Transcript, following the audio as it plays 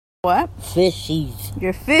What? Fishies.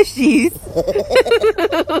 Your fishies.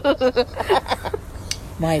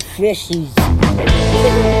 My fishies.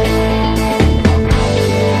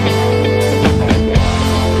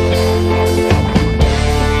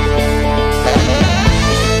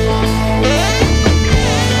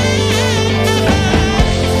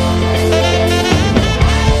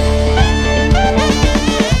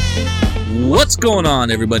 What's going on,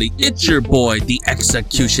 everybody? It's your boy, the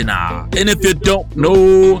Executioner. And if you don't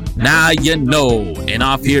know, now you know. And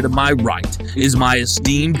off here to my right is my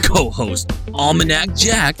esteemed co-host, Almanac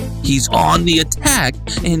Jack. He's on the attack,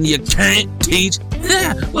 and you can't teach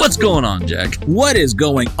that. What's going on, Jack? What is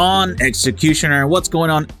going on, Executioner? What's going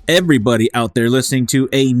on, everybody out there listening to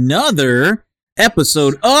another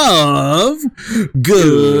episode of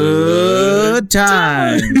Good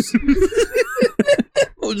Times?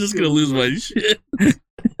 I'm just gonna lose my shit.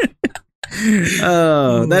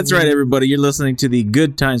 Oh, that's right, everybody. You're listening to the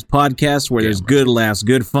Good Times podcast, where there's good laughs,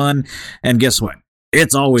 good fun, and guess what?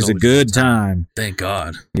 It's always a good time. Thank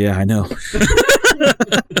God. Yeah, I know.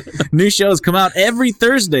 New shows come out every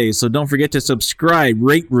Thursday, so don't forget to subscribe,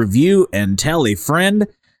 rate, review, and tell a friend.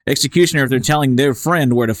 Executioner, if they're telling their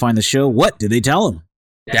friend where to find the show, what do they tell them?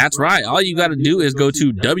 That's right. All you got to do is go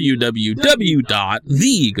to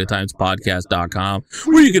www.thegoodtimespodcast.com,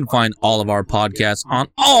 where you can find all of our podcasts on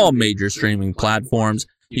all major streaming platforms.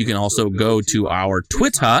 You can also go to our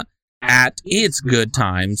Twitter at It's Good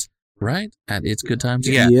Times, right? At It's Good Times?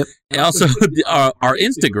 Yeah. Yep. And also our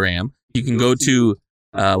Instagram, you can go to,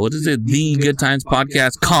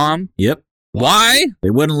 thegoodtimespodcast.com. Yep. Why?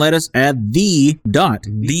 They wouldn't let us add the dot.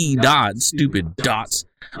 The dot. Stupid dots.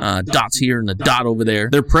 Dots here and a dot over there.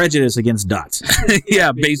 They're prejudiced against dots.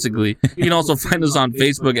 Yeah, basically. You can also find us on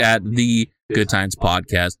Facebook at The Good Times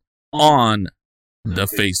Podcast on the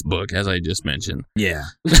Facebook, as I just mentioned. Yeah.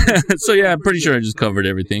 So yeah, I'm pretty sure I just covered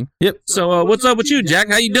everything. Yep. So what's up with you, Jack?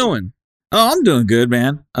 How you doing? Oh, I'm doing good,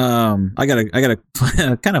 man. I got a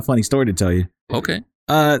kind of funny story to tell you. Okay.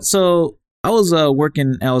 So I was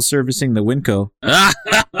servicing the Winco.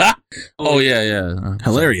 Oh yeah.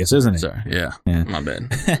 Hilarious, isn't it? Sorry. Yeah. My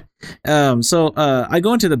bad. So I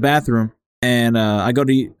go into the bathroom and I go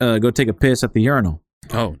to go take a piss at the urinal.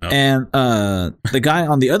 Oh no. And the guy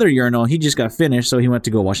on the other urinal, he just got finished, so he went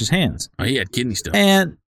to go wash his hands. Oh, he had kidney stones.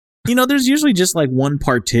 And there's usually just like one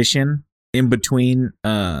partition in between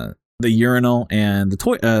the urinal and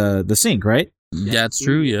the sink, right? That's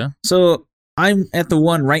true. Yeah. So I'm at the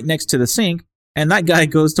one right next to the sink, and that guy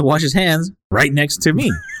goes to wash his hands right next to me.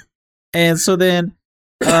 And so then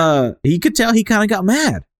he could tell he kind of got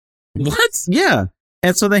mad. What? Yeah.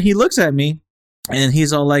 And so then he looks at me, and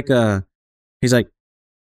he's all like, he's like,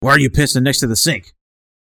 "Why are you pissing next to the sink?"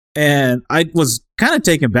 And I was kind of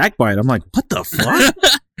taken back by it. I'm like, what the fuck?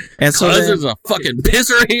 And so there's a fucking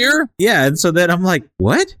pisser here? Yeah. And so then I'm like,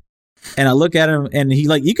 what? And I look at him, and he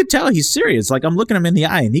you could tell he's serious. Like, I'm looking him in the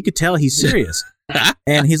eye, and he could tell he's serious.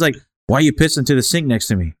 And he's like, "Why are you pissing to the sink next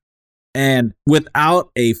to me?" And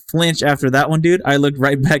without a flinch after that one, dude, I looked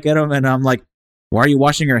right back at him, and I'm like, "Why are you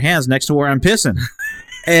washing your hands next to where I'm pissing?"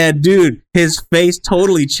 And dude, his face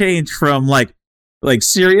totally changed from like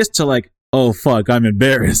serious to like, "Oh fuck, I'm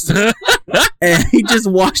embarrassed." And he just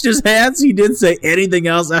washed his hands. He didn't say anything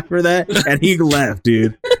else after that, and he left,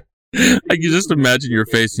 dude. I can just imagine your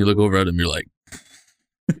face. And you look over at him. You're like,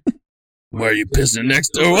 "Why are you pissing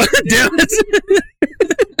next to? What? Damn it!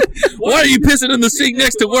 Why are you pissing in the sink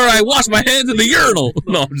next to where I wash my hands in the urinal?"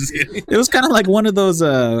 No, I'm just kidding. It was kind of like one of those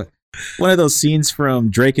scenes from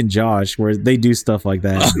Drake and Josh where they do stuff like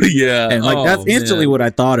that. Oh yeah, and like that's instantly what I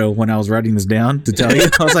thought of when I was writing this down to tell you.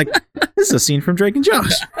 I was like, "This is a scene from Drake and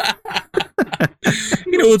Josh."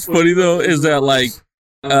 You know what's funny though is that like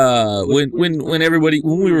when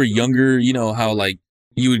we were younger, you know how like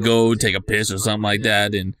you would go take a piss or something like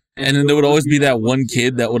that, and then there would always be that one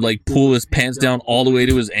kid that would like pull his pants down all the way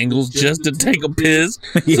to his ankles just to take a piss.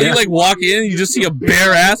 Yeah. So you like walk in, you just see a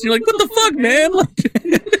bare ass, and you're like, "What the fuck, man?" Like,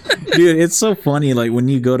 dude, it's so funny. Like when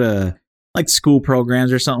you go to like school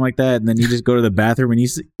programs or something like that, and then you just go to the bathroom, and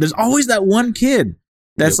there's always that one kid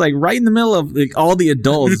that's like right in the middle of like all the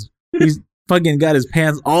adults. He's fucking got his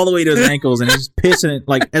pants all the way to his ankles, and he's pissing it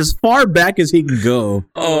like as far back as he can go.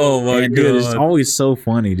 Oh my god, dude, it's always so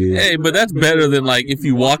funny, dude. Hey, but that's better than like if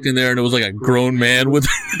you walked in there and it was like a grown man with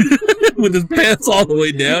with his pants all the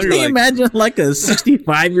way down. Can you imagine like a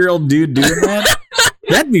 65-year-old dude doing that?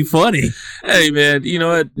 That'd be funny. Hey man, you know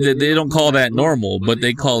what? They don't call that normal, but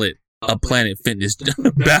they call it a Planet Fitness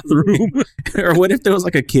bathroom. Or what if there was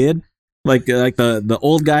like a kid? Like the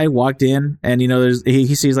old guy walked in, and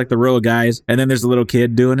he sees like the row of guys, and then there's a little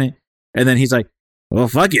kid doing it, and then he's like, well,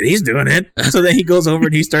 fuck it, he's doing it. So then he goes over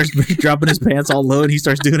and he starts dropping his pants all low, and he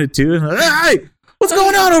starts doing it too. And like, hey, what's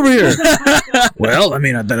going on over here? Well, I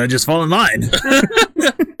mean, I thought I'd just fall in line.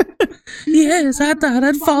 Yes, I thought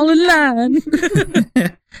I'd fall in line.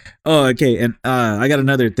 Oh, okay. And I got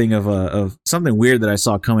another thing of something weird that I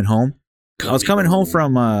saw coming home. I was coming home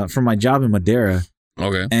from my job in Madeira.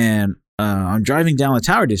 Okay. And I'm driving down the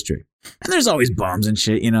Tower District, and there's always bombs and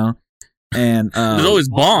shit, you know. And there's always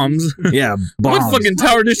bombs. Yeah, bombs. What fucking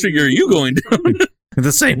Tower District are you going down?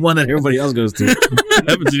 The same one that everybody else goes to.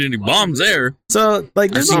 I haven't seen any bombs there. So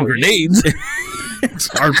like, I've seen grenades,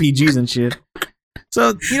 RPGs and shit.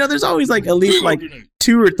 So you know, there's always like at least like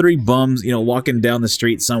 2 or 3 bums, you know, walking down the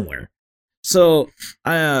street somewhere. So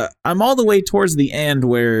I'm all the way towards the end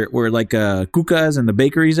where like Kuka's and the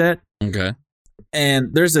bakery's at. Okay.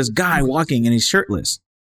 And there's this guy walking and he's shirtless.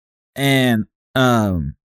 And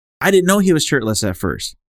I didn't know he was shirtless at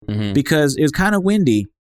first because it was kind of windy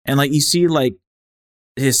and like you see like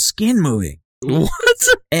his skin moving. What?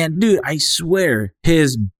 And dude, I swear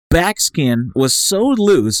his back skin was so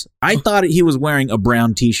loose, I thought he was wearing a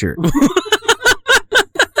brown t-shirt.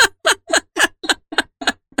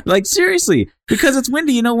 Like seriously, because it's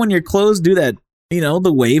windy, you know, when your clothes do that, you know,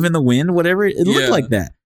 the wave in the wind, whatever, it looked like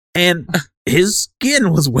that. And his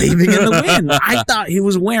skin was waving in the wind. I thought he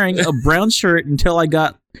was wearing a brown shirt until I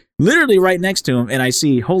got literally right next to him and I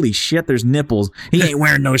see, holy shit, there's nipples. He ain't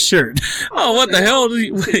wearing no shirt. Oh, what the hell?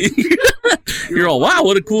 You're all, wow,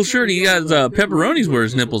 what a cool shirt. He has pepperonis where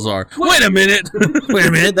his nipples are. Wait a minute. Wait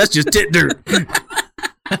a minute, that's just tit dirt.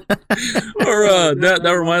 Or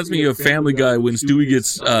that reminds me of Family Guy when Stewie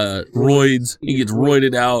gets roids. He gets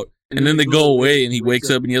roided out and then they go away and he wakes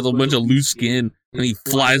up and he has a bunch of loose skin and he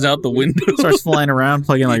flies out the window. Starts flying around,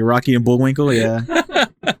 playing like Rocky and Bullwinkle. Yeah,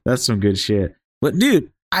 that's some good shit. But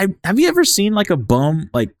dude, have you ever seen like a bum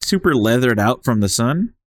like super leathered out from the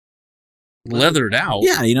sun? Leathered out?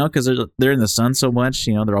 Yeah, you know, because they're in the sun so much,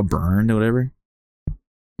 you know, they're all burned or whatever.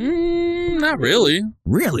 Not really.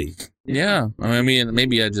 Really? Yeah. I mean,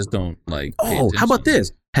 maybe I just don't like. Oh, how about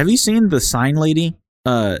this? Have you seen the sign lady?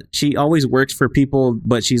 She always works for people,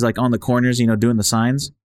 but she's like on the corners, you know, doing the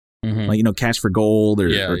signs. Like, you know, cash for gold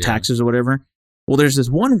or taxes or whatever. Well, there's this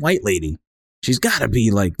one white lady. She's got to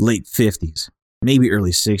be like late 50s, maybe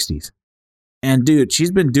early 60s. And dude,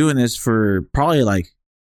 she's been doing this for probably like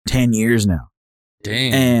 10 years now.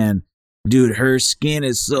 Dang. And dude, her skin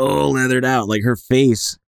is so leathered out. Like her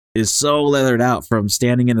face is so leathered out from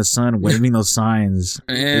standing in the sun, waving those signs.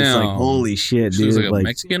 It's like, holy shit, she dude. She looks like a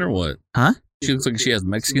Mexican or what? Huh? She looks like she has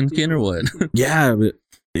Mexican skin or what? Yeah, but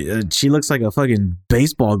she looks like a fucking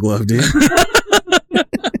baseball glove, dude.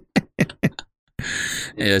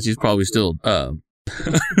 Yeah, she's probably still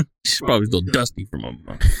dusty from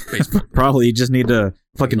a baseball. Probably you just need to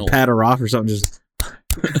fucking pat her off or something. Just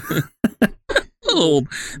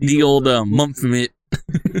the old month mitt.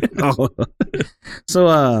 Oh.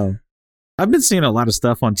 So I've been seeing a lot of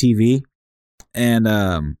stuff on TV,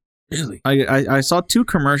 and really, I saw 2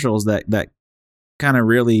 commercials that kind of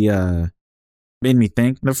really made me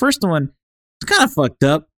think. The first one, it's kind of fucked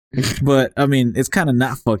up, but I mean, it's kind of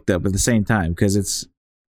not fucked up at the same time because it's,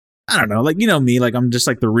 I don't know, like, you know me, like I'm just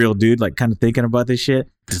like the real dude, like kind of thinking about this shit.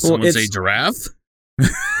 Did someone say giraffe?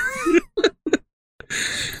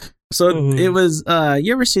 So it was,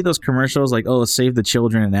 you ever see those commercials like, oh, save the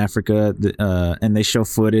children in Africa, and they show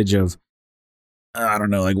footage of, I don't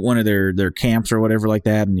know, like one of their camps or whatever like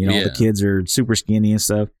that, and you know, all the kids are super skinny and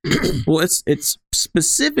stuff. Well, it's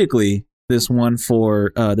specifically this one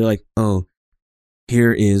for, they're like, oh,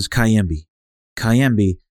 here is Kayembe.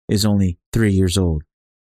 Kayembe is only 3 years old.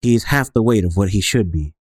 He's half the weight of what he should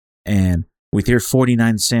be. And with your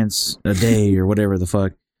 49 cents a day or whatever the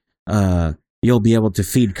fuck, you'll be able to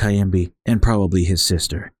feed Kayembe and probably his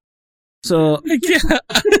sister. So I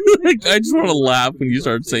just want to laugh when you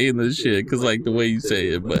start saying this shit because like the way you say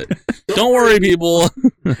it. But don't worry, people,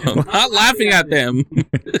 I'm not laughing at them.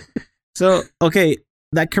 So okay,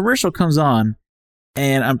 that commercial comes on,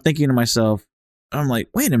 and I'm thinking to myself, I'm like,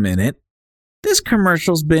 wait a minute, this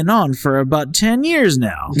commercial's been on for about 10 years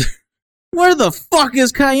now. Where the fuck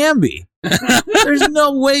is Kayembe? There's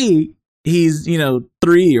no way he's,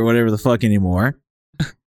 3 or whatever the fuck anymore.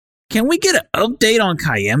 Can we get an update on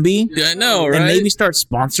Kayembe? Yeah, I know, right? And maybe start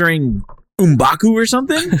sponsoring Umbaku or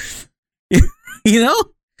something? Can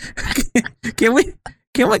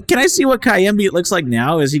I see what Kayembe looks like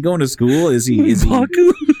now? Is he going to school? Is he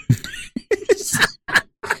Umbaku?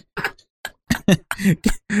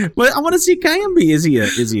 Well, I want to see Kayembe. Is he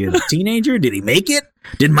a teenager? Did he make it?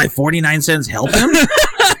 Did my 49 cents help him?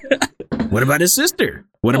 What about his sister?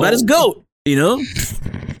 What about his goat?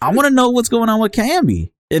 I want to know what's going on with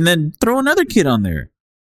Kayambi, and then throw another kid on there.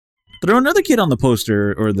 Throw another kid on the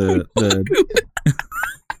poster or the. What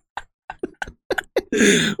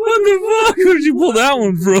the fuck? Where'd you pull that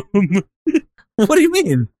one from? What do you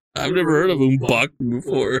mean? I've never heard of Mbak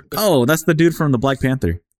before. Oh, that's the dude from the Black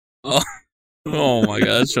Panther. Oh my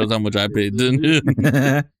god, that shows how much I paid, didn't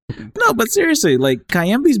it? No, but seriously, like,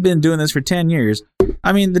 Kayambi's been doing this for 10 years.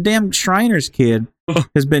 I mean, the damn Shriners kid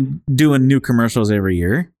has been doing new commercials every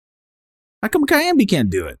year. How come Kayambi can't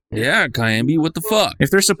do it? Yeah, Kayambi, what the fuck?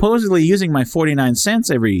 If they're supposedly using my 49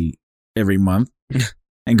 cents every month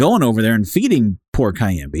and going over there and feeding poor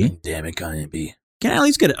Kayambi. Damn it, Kayambi. Can I at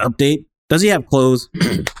least get an update? Does he have clothes?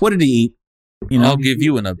 What did he eat? You know? I'll give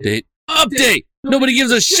you an update. Update! Nobody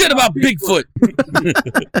gives a shit about Bigfoot!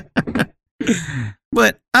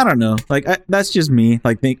 But I don't know. Like, that's just me,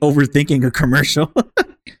 like, overthinking a commercial.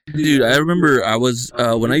 Dude, I remember I was,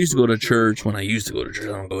 when I used to go to church, I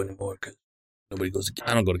don't go anymore because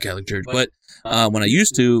I don't go to Catholic church. But when I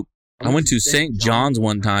used to, I went to St. John's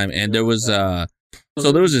one time, and there was, so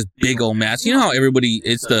there was this big old mass. You know how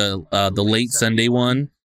it's the late Sunday one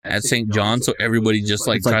at St. John's, so everybody just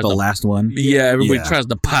like it's like the last one. Yeah, everybody tries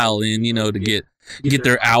to pile in, to get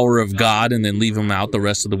their hour of God and then leave them out the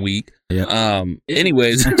rest of the week. Yeah.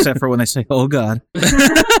 Anyways, except for when they say, "Oh God."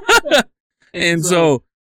 And so,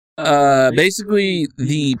 basically,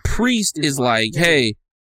 the priest is like, "Hey,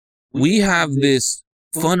 we have this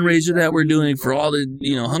fundraiser that we're doing for all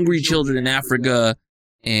the hungry children in Africa,"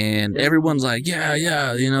 and everyone's like, "Yeah,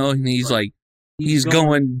 and he's like, he's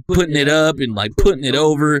going, putting it up and like putting it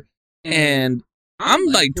over, and I'm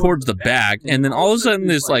like towards the back, and then all of a sudden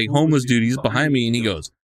this like homeless dude, he's behind me, and he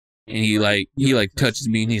goes, and he touches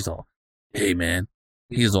me, and he's all, "Hey man,"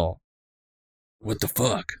 he's all, "What the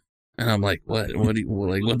fuck?" And I'm like, "What? What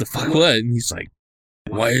the fuck? What?" And he's like,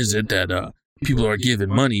 "Why is it that people are giving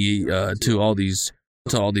money to all these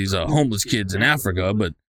homeless kids in Africa,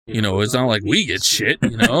 but it's not like we get shit,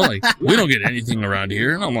 like we don't get anything around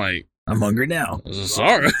here?" And I'm like, I'm hungry now.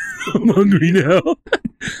 Sorry, I'm hungry now.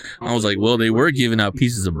 I was like, well, they were giving out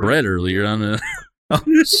pieces of bread earlier.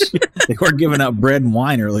 They were giving out bread and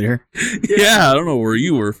wine earlier. Yeah, I don't know where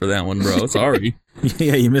you were for that one, bro. Sorry.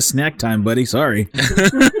 Yeah, you missed snack time, buddy. Sorry.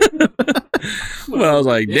 Well, I was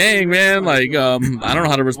like, dang, man. Like, I don't know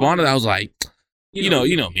how to respond to that. I was like, you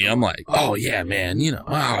know me. I'm like, oh yeah, man.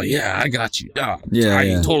 Oh yeah, I got you. Oh, yeah, I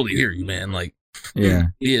yeah. totally hear you, man. Like, yeah.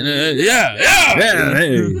 Yeah.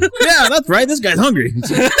 Hey. Yeah, that's right. This guy's hungry.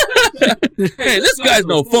 Hey, this guy's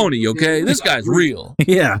no phony, okay? This guy's real.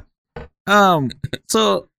 Yeah.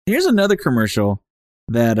 So here's another commercial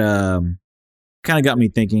that kind of got me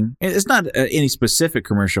thinking. It's not any specific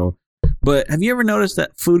commercial, but have you ever noticed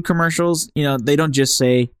that food commercials, they don't just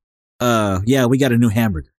say, yeah, we got a new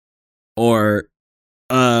hamburger, or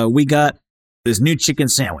we got this new chicken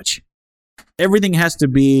sandwich. Everything has to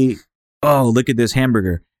be, oh, look at this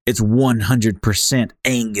hamburger. It's 100%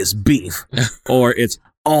 Angus beef, or it's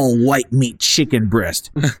all white meat chicken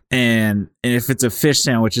breast. And if it's a fish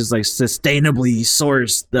sandwich, it's like sustainably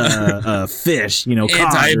sourced fish,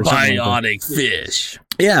 antibiotic fish.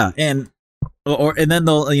 Yeah, and then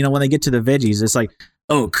they'll, when they get to the veggies, it's like,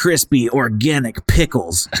 oh, crispy organic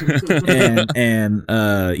pickles and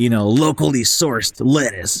locally sourced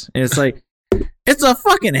lettuce. And it's like, it's a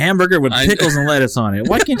fucking hamburger with pickles and lettuce on it.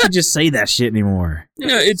 Why can't you just say that shit anymore?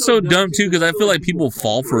 Yeah, it's so dumb too, because I feel like people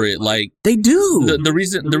fall for it. Like, they do. The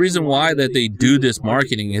reason why that they do this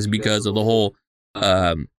marketing is because of the whole,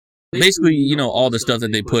 basically, all the stuff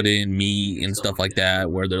that they put in meat and stuff like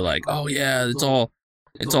that, where they're like, oh yeah, it's all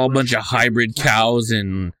a bunch of hybrid cows,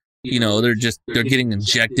 and they're getting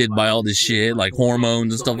injected by all this shit, like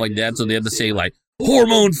hormones and stuff like that. So they have to say like,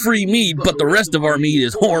 hormone-free meat, but the rest of our meat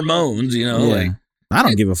is hormones, Yeah. Like, I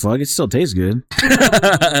don't give a fuck. It still tastes good.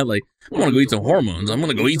 Like, I want to go eat some hormones. I'm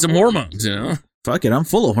going to go eat some hormones, Fuck it. I'm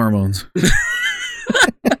full of hormones.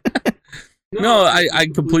 No, I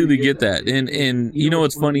completely get that. And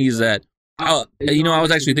what's funny is that, I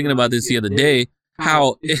was actually thinking about this the other day,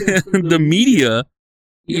 how the media,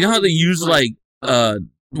 how they use, like,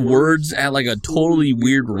 words at, like, a totally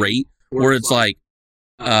weird rate, where it's like,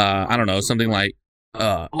 I don't know, something like,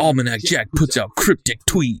 Almanac Jack puts out cryptic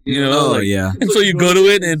tweet, Oh, like, yeah. And so you go to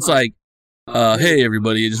it and it's like, hey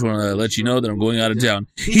everybody, I just want to let you know that I'm going out of town.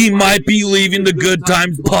 He might be leaving the Good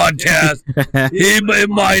Times podcast. It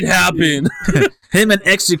might happen. Him and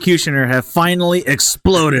Executioner have finally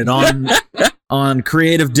exploded on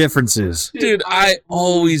creative differences. Dude, I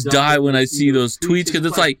always die when I see those tweets, because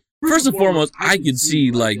it's like, first and foremost, I can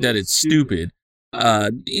see like that it's stupid.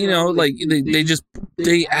 like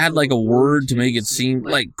they add like a word to make it seem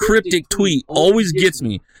like cryptic tweet always gets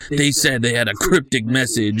me. They said they had a cryptic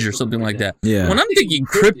message or something like that. Yeah. When I'm thinking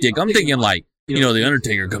cryptic, I'm thinking like, the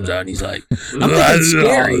Undertaker comes out and he's like, I'm thinking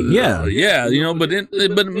scary. Yeah. Yeah,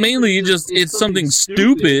 but mainly it's something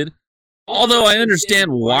stupid. Although I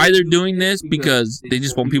understand why they're doing this because they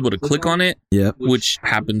just want people to click on it. Yep. Which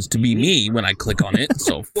happens to be me when I click on it.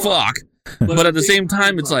 So fuck. But at the same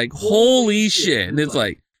time, it's like, holy shit. And it's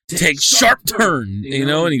like, take sharp turn, and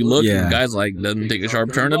you look, and the guy's like, doesn't take a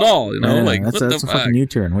sharp turn at all, like, that's what a fucking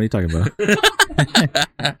U-turn. What are you talking about?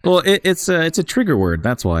 Well, it's a trigger word.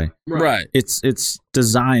 That's why. Right. It's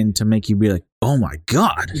designed to make you be like, oh my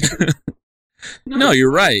God. No,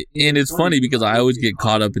 you're right. And it's funny because I always get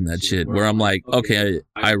caught up in that shit where I'm like, okay,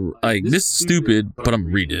 I like, this is stupid, but I'm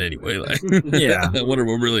reading it anyway. Like, yeah. I wonder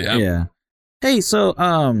what really happened. Yeah. Hey, so,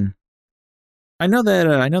 I know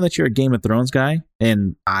that you're a Game of Thrones guy,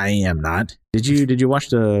 and I am not. Did you watch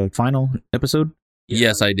the final episode?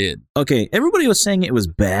 Yes, I did. Okay, everybody was saying it was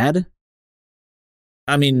bad.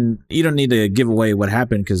 I mean, you don't need to give away what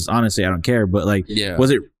happened because honestly, I don't care. But like, was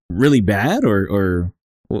it really bad or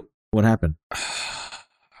what happened?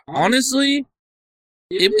 Honestly,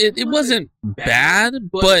 it wasn't bad,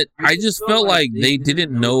 but I just felt like they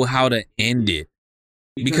didn't know how to end it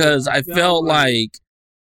because I felt like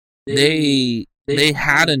they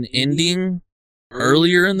had an ending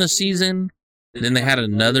earlier in the season, then they had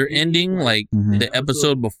another ending like the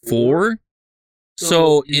episode before.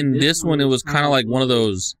 So in this one, it was kind of like one of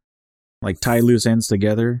those, like tie loose ends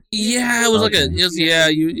together. Yeah,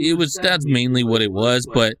 it was that's mainly what it was.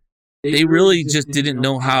 But they really just didn't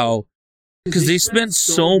know how, because they spent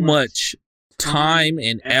so much time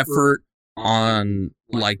and effort on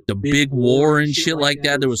like the big war and shit like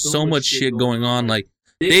that. There was so much shit going on. Like,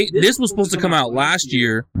 this was supposed to come out last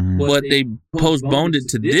year, but they postponed it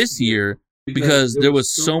to this year because there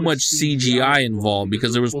was so much CGI involved,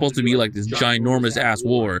 because there was supposed to be like this ginormous ass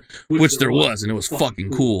war, which there was, and it was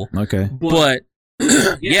fucking cool. Okay. But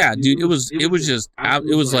yeah, dude, it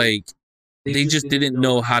was like they just didn't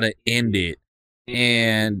know how to end it,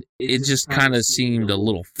 and it just kind of seemed a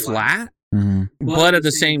little flat. But at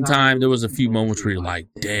the same time, there was a few moments where you're like,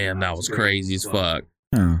 damn, that was crazy as fuck.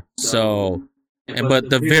 So, but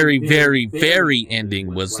the very, very, very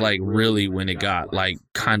ending was like really when it got like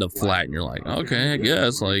kind of flat, and you're like, okay, I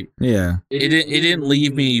guess, like, yeah, it didn't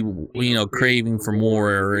leave me, craving for more,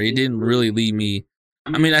 or it didn't really leave me.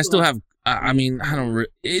 I mean, I still have. I mean, I don't.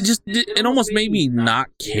 It almost made me not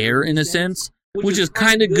care in a sense, which is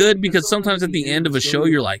kind of good, because sometimes at the end of a show,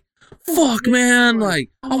 you're like, fuck, man, like,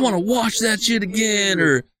 I want to watch that shit again,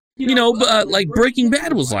 or, but like Breaking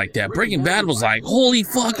Bad was like that. Breaking Bad was like, holy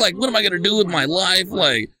fuck, like, what am I going to do with my life?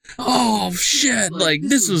 Like, oh shit, like,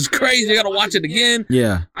 this is crazy, I got to watch it again.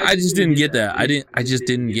 Yeah. I just didn't get that. I just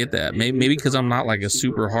didn't get that. Maybe because I'm not like a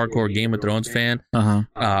super hardcore Game of Thrones fan.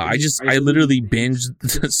 I literally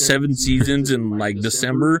binged 7 seasons in like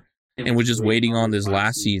December and was just waiting on this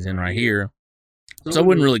last season right here. So I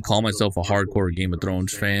wouldn't really call myself a hardcore Game of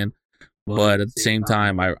Thrones fan. But at the same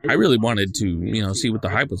time, I really wanted to, see what the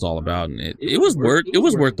hype was all about. And it was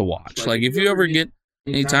worth the watch. Like, if you ever get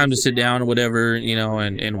any time to sit down or whatever,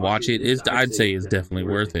 and watch it, I'd say it's definitely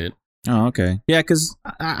worth it. Oh, okay. Yeah, because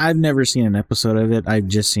I've never seen an episode of it. I've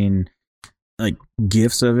just seen like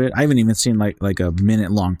GIFs of it. I haven't even seen like a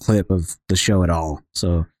minute-long clip of the show at all.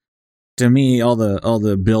 So to me, all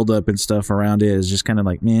the build-up and stuff around it is just kind of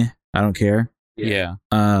like, meh, I don't care. Yeah.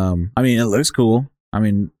 I mean, it looks cool. I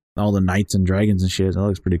mean, all the knights and dragons and shit, that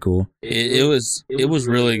looks pretty cool. It was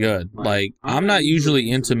really good. Like, I'm not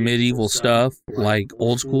usually into medieval stuff, like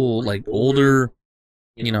old school, like older,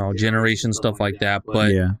 generation stuff like that.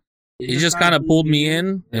 But yeah, it just kind of pulled me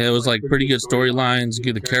in. It was like pretty good storylines.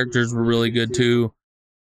 The characters were really good too.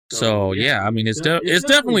 So yeah, I mean, it's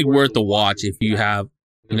definitely worth the watch if you have,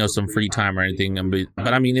 some free time or anything.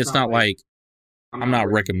 But I mean, it's not like, I'm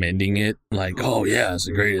not recommending it like, oh yeah, it's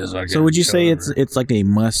the greatest. So would you say it's like a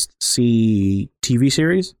must-see TV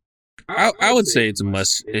series? I would say it's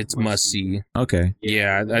must-see. Okay.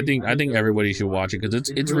 Yeah, I think everybody should watch it because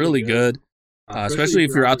it's really good, especially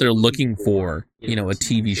if you're out there looking for, a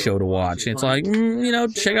TV show to watch. It's like,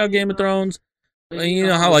 check out Game of Thrones. You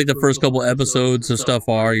know how like the first couple episodes of stuff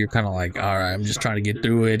are, you're kind of like, all right, I'm just trying to get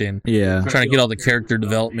through it, and trying to get all the character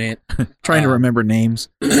development, trying to remember names.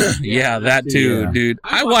 Yeah, that too, dude.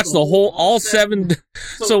 I watched all 7.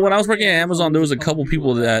 So when I was working at Amazon, there was a couple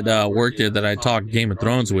people that worked there that I talked Game of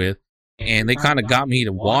Thrones with, and they kind of got me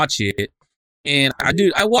to watch it. And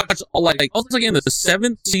I watched I was like in the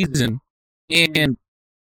 7th season, and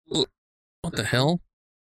what the hell?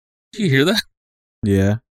 Did you hear that?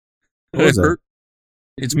 Yeah. What was that?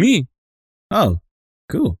 It's me. Oh,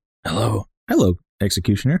 cool. Hello. Hello,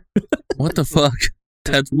 executioner. What the fuck?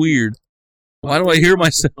 That's weird. Why do I hear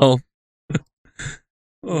myself?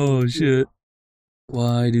 Oh, shit.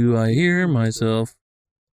 Why do I hear myself?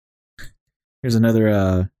 Here's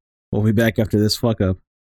another, we'll be back after this fuck up.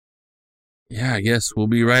 Yeah, I guess we'll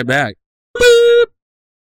be right back. Boop!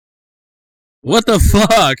 What the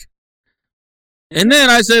fuck? And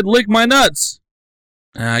then I said, lick my nuts.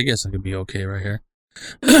 I guess I could be okay right here.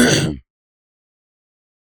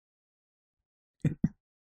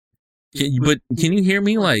 Can you hear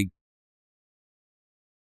me like?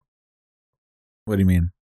 What do you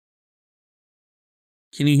mean?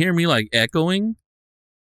 Can you hear me like echoing?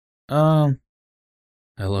 Hello.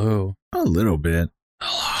 A little bit.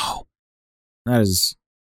 Hello. Not Just-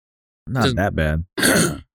 that bad.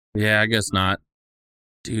 Yeah, I guess not.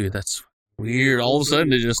 Dude, that's weird. All of a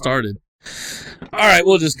sudden it just started. All right,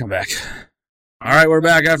 we'll just come back. All right, we're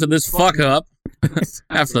back after this fuck up.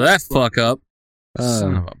 After that fuck up.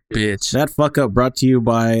 Son of a bitch. That fuck up brought to you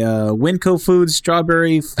by Winco Foods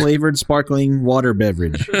strawberry flavored sparkling water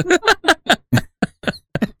beverage.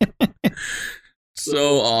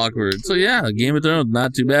 So awkward. So yeah, Game of Thrones,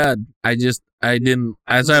 not too bad. I didn't,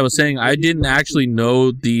 as I was saying, I didn't actually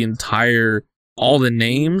know all the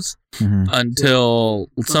names until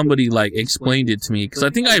somebody like explained it to me. Because I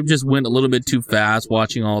think I just went a little bit too fast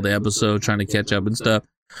watching all the episodes, trying to catch up and stuff.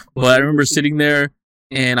 But I remember sitting there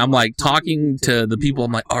and I'm like talking to the people.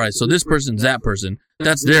 I'm like, all right, so this person's that person.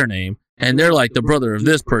 That's their name. And they're like the brother of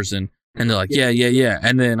this person. And they're like, yeah.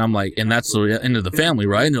 And then I'm like, and that's the end of the family,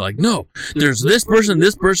 right? And they're like, no, there's this person,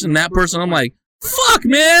 that person. I'm like, fuck,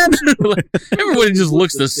 man. Like, everybody just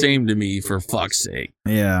looks the same to me, for fuck's sake.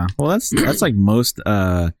 Yeah. Well, that's like most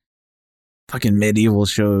fucking medieval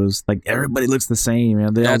shows. Like everybody looks the same. You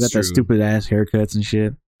know, they all got that stupid ass haircuts and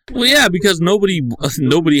shit. Well, yeah, because nobody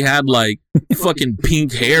had like fucking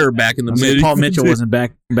pink hair back in the middle. Paul Mitchell wasn't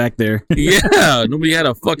back there. Yeah, nobody had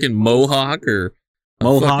a fucking mohawk or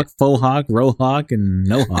mohawk, faux hawk, rohawk, and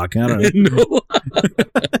no hawk. I don't know.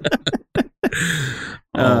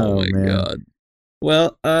 Oh my god.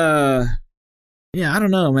 Well, yeah, I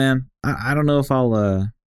don't know, man. I don't know if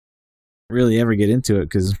I'll really ever get into it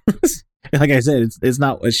because, like I said, it's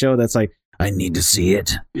not a show that's like I need to see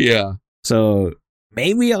it. Yeah. So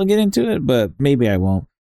maybe I'll get into it, but maybe I won't.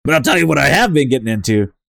 But I'll tell you what I have been getting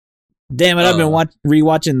into. Damn it, I've been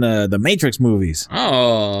rewatching the Matrix movies.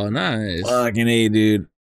 Oh, nice. Fucking A, dude.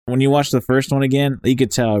 When you watch the first one again, you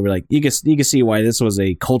could tell, you could see why this was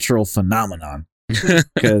a cultural phenomenon.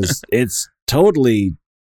 Because it's totally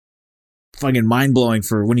fucking mind-blowing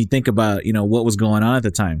for when you think about, what was going on at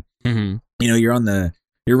the time. Mm-hmm.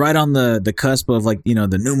 You're right on the cusp of like,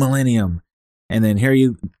 the new millennium. And then here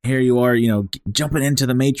you are, jumping into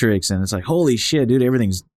the Matrix, and it's like, holy shit, dude,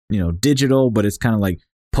 everything's, digital, but it's kind of like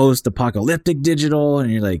post-apocalyptic digital,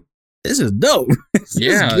 and you're like, this is dope. This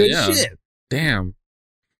is good shit. Damn.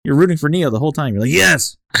 You're rooting for Neo the whole time. You're like,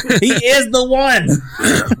 yes, he is the one.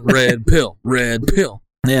 Red pill.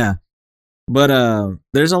 Yeah. But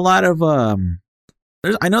there's a lot of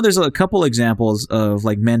I know there's a couple examples of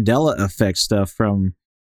like Mandela effect stuff from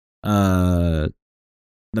the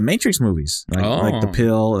Matrix movies, like the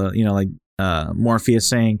pill, like Morpheus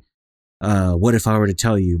saying, what if I were to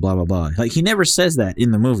tell you, blah, blah, blah. Like, he never says that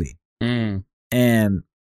in the movie. Mm. And,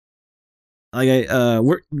 like,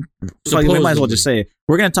 we might as well just say it.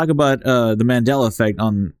 We're going to talk about the Mandela effect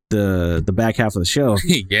on the back half of the show.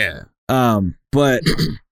 Yeah. But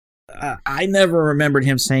I never remembered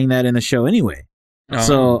him saying that in the show anyway.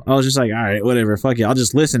 So I was just like, all right, whatever, fuck it. I'll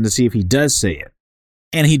just listen to see if he does say it.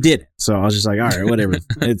 And he did. So I was just like, all right, whatever.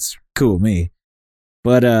 It's cool with me.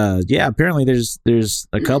 But yeah, apparently there's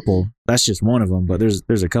a couple. That's just one of them, but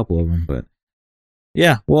there's a couple of them. But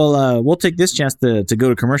yeah, well, we'll take this chance to go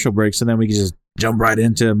to commercial break, so then we can just jump right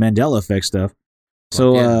into Mandela effect stuff.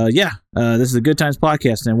 So this is the Good Times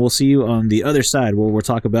Podcast, and we'll see you on the other side where we'll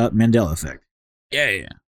talk about Mandela effect. Yeah.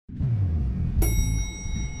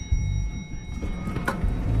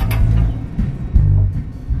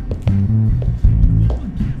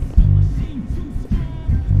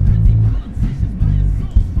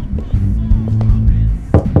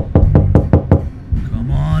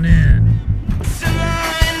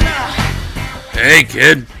 Hey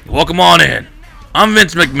kid, welcome on in. I'm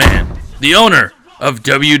Vince McMahon, the owner of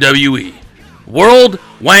WWE, World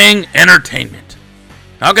Wang Entertainment.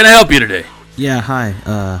 How can I help you today? Yeah, hi.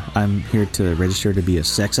 I'm here to register to be a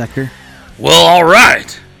sex actor. Well,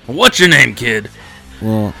 alright. What's your name, kid?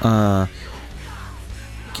 Well,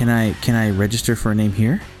 can I register for a name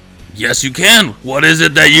here? Yes, you can. What is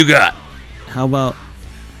it that you got? How about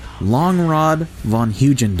Longrod von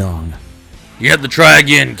Hugendong? You have to try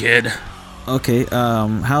again, kid. Okay,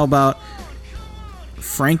 how about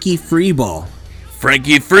Frankie Freeball?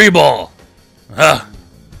 Frankie Freeball. I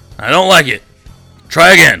don't like it.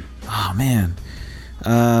 Try again. Oh, man.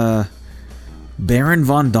 Baron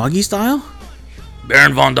von Doggy Style?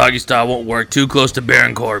 Baron von Doggy Style won't work. Too close to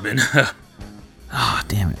Baron Corbin. Oh,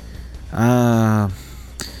 damn it.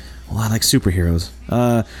 Well, I like superheroes.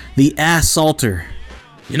 The Assaulter.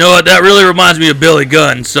 You know what? That really reminds me of Billy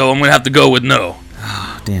Gunn, so I'm going to have to go with no.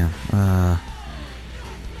 Oh, damn.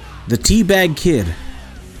 The Teabag Kid.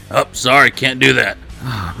 Oh, sorry. Can't do that.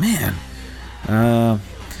 Oh, man.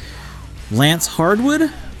 Lance Hardwood?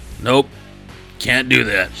 Nope. Can't do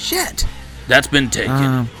that. Shit. That's been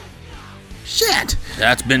taken. Shit.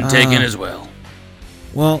 That's been taken as well.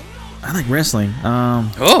 Well, I like wrestling.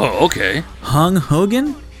 Oh, okay. Hung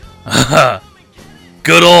Hogan?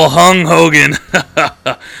 Good old Hung Hogan.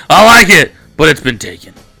 I like it, but it's been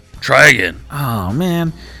taken. Try again. Oh,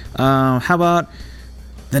 man. How about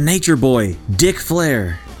the Nature Boy, Dick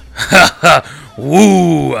Flair?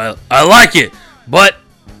 Woo, I like it, but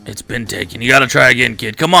it's been taken. You gotta try again,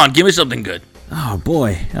 kid. Come on, give me something good. Oh,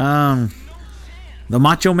 boy. The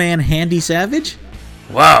Macho Man, Handy Savage?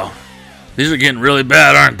 Wow, these are getting really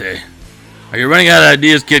bad, aren't they? Are you running out of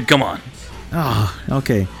ideas, kid? Come on. Oh,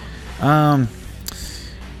 okay. How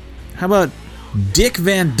about Dick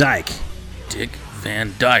Van Dyke? Dick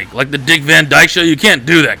Van Dyke. Like the Dick Van Dyke Show? You can't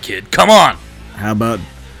do that, kid. Come on. How about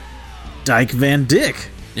Dyke Van Dyke?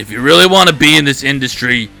 If you really want to be in this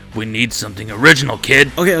industry, we need something original,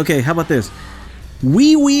 kid. Okay, how about this?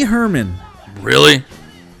 Wee Wee Herman. Really?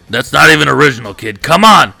 That's not even original, kid. Come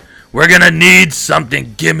on. We're gonna need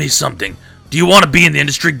something. Give me something. Do you want to be in the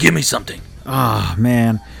industry? Give me something. Oh,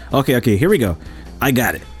 man. Okay, here we go. I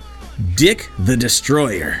got it. Dick the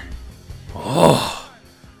Destroyer. Oh.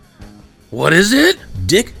 What is it?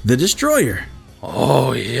 Dick the Destroyer.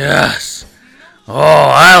 Oh, yes. Oh,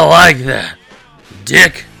 I like that.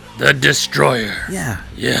 Dick the Destroyer. Yeah.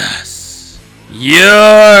 Yes.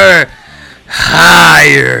 You're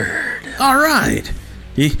hired. All right.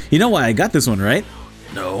 You know why I got this one, right?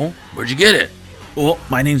 No. Where'd you get it? Well,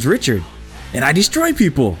 my name's Richard, and I destroy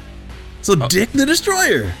people. So Dick the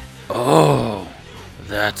Destroyer. Oh,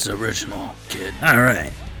 that's original, kid. All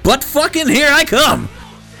right. But fucking here I come.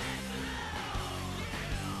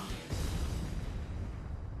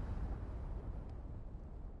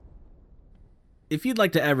 If you'd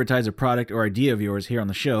like to advertise a product or idea of yours here on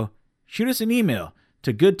the show, shoot us an email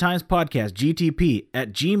to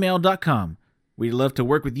goodtimespodcastgtp@gmail.com. We'd love to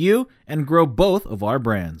work with you and grow both of our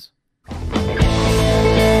brands.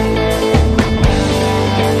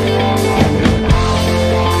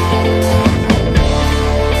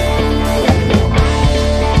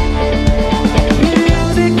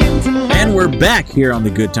 And we're back here on the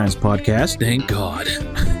Good Times Podcast. Thank God.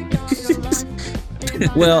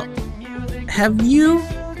 Well, have you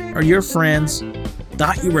or your friends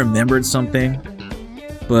thought you remembered something,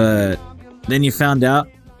 but then you found out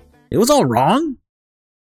it was all wrong?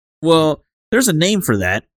 Well, there's a name for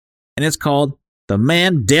that, and it's called the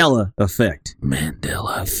Mandela effect.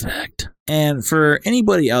 Mandela effect. And for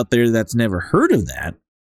anybody out there that's never heard of that,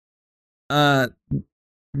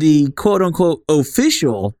 the quote-unquote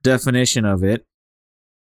official definition of it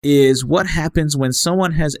is what happens when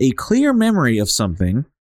someone has a clear memory of something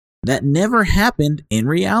that never happened in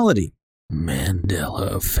reality.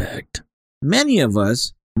 Mandela effect. Many of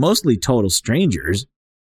us, mostly total strangers,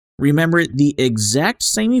 remember the exact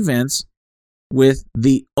same events with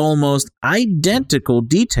the almost identical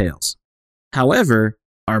details. However,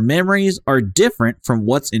 our memories are different from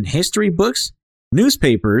what's in history books,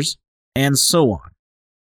 newspapers, and so on.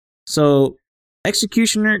 So,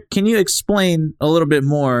 Executioner, can you explain a little bit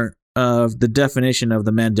more of the definition of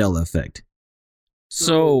the Mandela effect?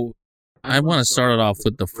 So, I want to start it off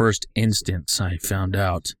with the first instance I found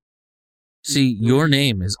out. See, your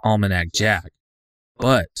name is Almanac Jack,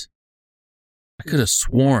 but I could have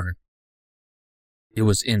sworn it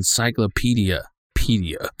was Encyclopedia.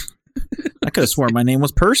 I could have sworn my name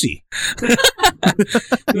was Percy.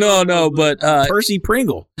 No, but Percy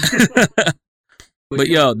Pringle. But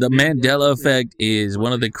yo, the Mandela effect is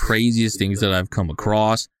one of the craziest things that I've come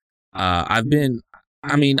across. I've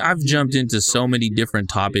jumped into so many different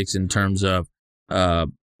topics in terms of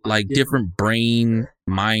like different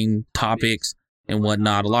mind topics and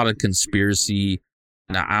whatnot. A lot of conspiracy.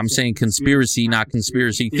 Now, I'm saying conspiracy, not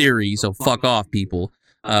conspiracy theory, so fuck off, people.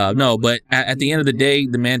 No, but at the end of the day,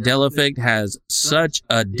 the Mandela effect has such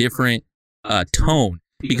a different tone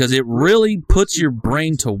because it really puts your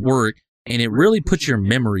brain to work and it really puts your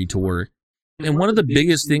memory to work. one of the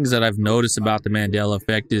biggest things that I've noticed about the Mandela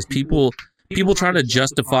effect is people try to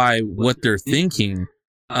justify what they're thinking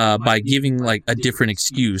by giving like a different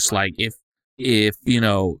excuse. Like if you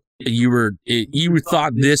know you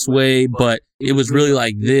thought this way, but it was really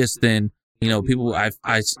like this, then you know people I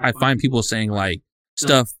find people saying like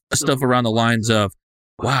stuff around the lines of,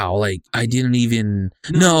 wow, like I didn't even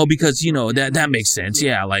know, because you know that makes sense.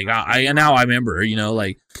 Yeah, like I now I remember, you know,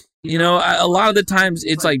 like, you know, a lot of the times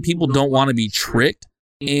it's like people don't want to be tricked.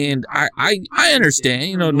 And I understand,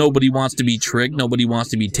 you know, nobody wants to be tricked. Nobody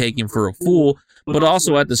wants to be taken for a fool. But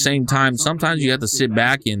also at the same time, sometimes you have to sit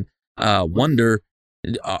back and wonder,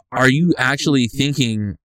 are you actually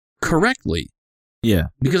thinking correctly? Yeah.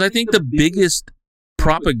 Because I think the biggest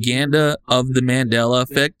propaganda of the Mandela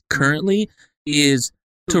effect currently is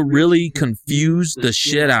to really confuse the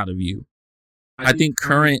shit out of you. I think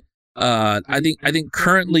currently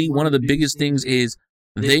one of the biggest things is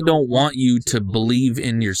they don't want you to believe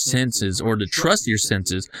in your senses or to trust your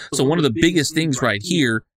senses. So one of the biggest things right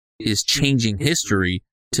here is changing history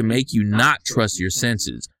to make you not trust your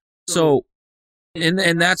senses. So,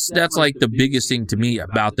 and that's like the biggest thing to me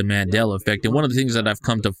about the Mandela effect. And one of the things that I've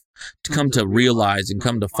come to realize and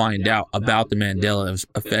come to find out about the Mandela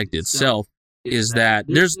effect itself is that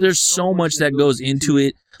there's so much that goes into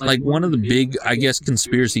it. Like one of the big, I guess,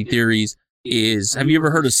 conspiracy theories is, have you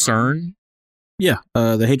ever heard of CERN? Yeah,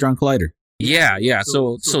 the Hadron Collider. Yeah.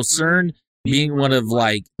 So CERN being one of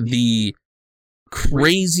like the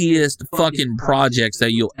craziest fucking projects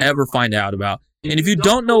that you'll ever find out about. And if you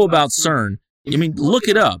don't know about CERN, I mean, look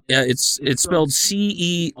it up. It's spelled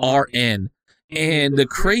CERN. And the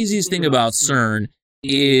craziest thing about CERN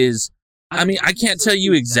is, I mean, I can't tell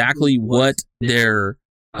you exactly what their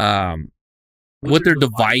device,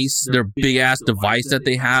 their big ass device that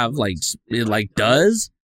they have, like it like does.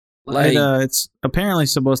 Like it's apparently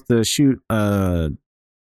supposed to shoot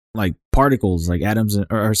like particles, like atoms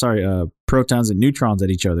protons and neutrons at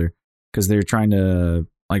each other, because they're trying to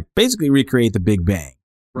like basically recreate the Big Bang.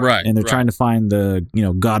 Right. And they're trying to find the, you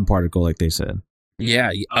know, God particle, like they said.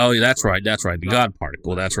 Yeah. Oh, that's right. The God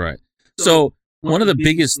particle. That's right. So one of the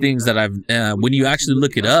biggest things that I've, when you actually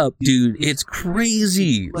look it up, dude, it's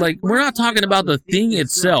crazy. Like, we're not talking about the thing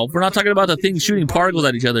itself. We're not talking about the thing shooting particles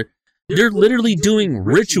at each other. They're literally doing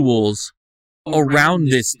rituals around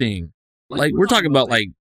this thing. Like, we're talking about like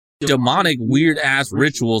demonic, weird ass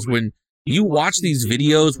rituals. When you watch these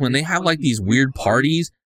videos, when they have like these weird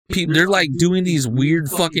parties, they're like doing these weird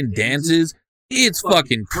fucking dances. It's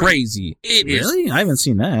fucking crazy. It is. Really? I haven't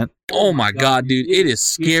seen that. Oh my God, dude. It is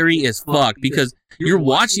scary as fuck, because you're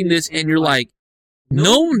watching this and you're like,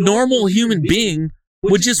 no normal human being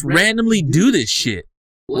would just randomly do this shit.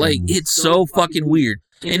 Like, it's so fucking weird.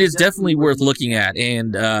 And it's definitely worth looking at.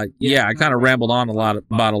 And yeah, I kind of rambled on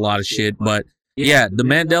about a lot of shit, but yeah, the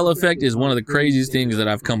Mandela effect is one of the craziest things that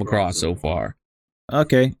I've come across so far.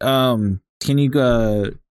 Okay. Can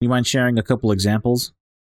you mind sharing a couple examples?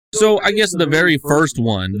 So I guess the very first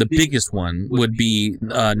one, the biggest one, would be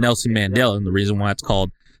Nelson Mandela, and the reason why it's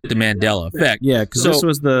called the Mandela effect. Yeah, because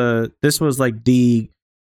this was like the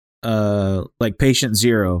like patient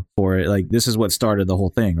zero for it. Like, this is what started the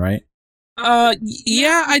whole thing, right?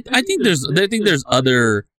 Yeah, I think there's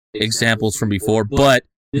other examples from before, but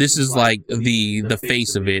this is like the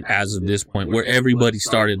face of it as of this point, where everybody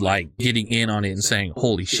started like getting in on it and saying,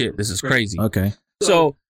 "Holy shit, this is crazy." Okay.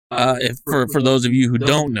 So, if for those of you who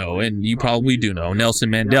don't know, and you probably do know, Nelson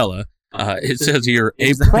Mandela, it says here,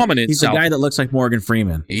 a prominent he's the guy that looks like Morgan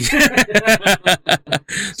Freeman.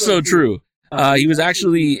 So true. He was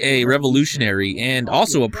actually a revolutionary and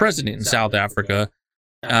also a president in South Africa.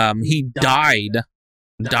 He died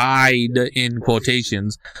in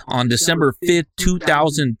quotations on December 5th,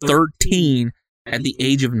 2013 at the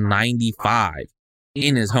age of 95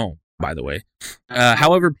 in his home, by the way.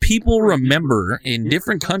 However, people remember in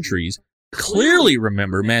different countries, clearly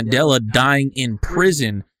remember Mandela dying in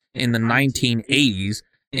prison in the 1980s,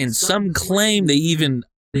 and some claim they even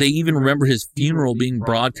remember his funeral being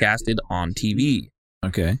broadcasted on TV.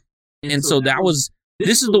 Okay. And so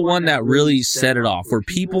this is the one that really set it off, where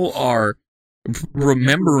people are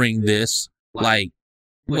remembering this like,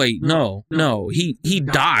 wait, no, he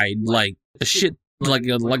died like a shit, like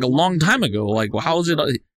a long time ago. Like, well, how is it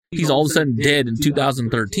he's all of a sudden dead in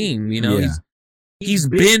 2013? You know, yeah. he's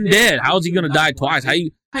been dead. How is he gonna die twice? How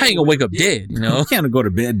you gonna wake up dead? You know, You can't go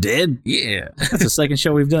to bed dead. yeah. That's the second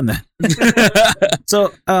show we've done that.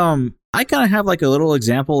 So, I kind of have like a little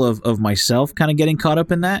example of myself kind of getting caught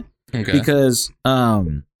up in that. Okay. Because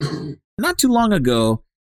not too long ago,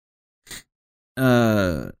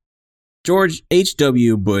 George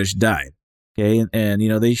H.W. Bush died. Okay, and you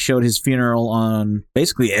know they showed his funeral on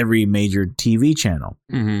basically every major TV channel,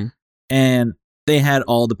 and they had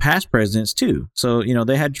all the past presidents too. So you know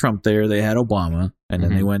they had Trump there, they had Obama, and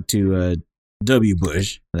then they went to W.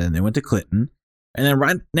 Bush, then they went to Clinton, and then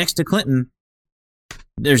right next to Clinton,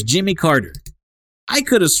 there's Jimmy Carter. I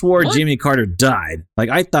could have swore Jimmy Carter died. Like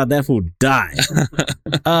I thought that fool died,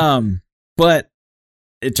 but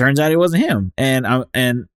it turns out it wasn't him, and I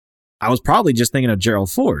was probably just thinking of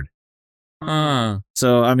Gerald Ford.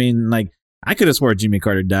 So I mean, like I could have swore Jimmy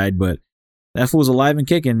Carter died, but that fool's alive and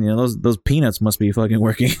kicking. You know, those peanuts must be fucking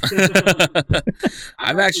working.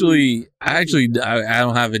 I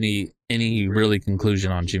don't have any really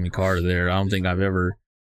conclusion on Jimmy Carter there. I don't think I ever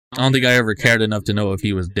cared enough to know if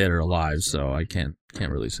he was dead or alive. So I can't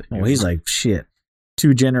really say. Well, he's like shit,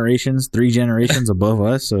 3 generations above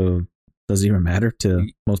us. So does it even matter to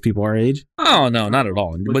most people our age? Oh no, not at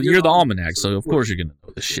all. But you're the almanac, so of course you're gonna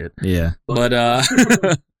know this shit. Yeah. But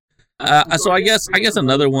so I guess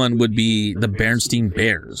another one would be the Bernstein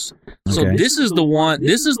Bears. So this is the one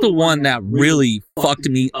that really fucked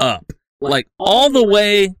me up. Like all the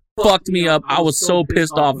way fucked me up. I was so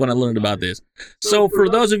pissed off when I learned about this. So for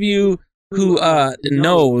those of you who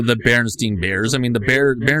know the Bernstein Bears, I mean the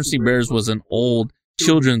Bernstein Bears was an old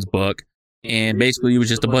children's book. And basically, it was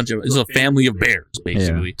just it's a family of bears,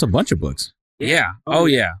 basically. Yeah, it's a bunch of books. Yeah. Oh,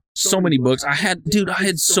 yeah. So many books. I had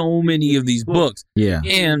so many of these books. Yeah.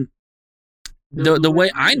 And the way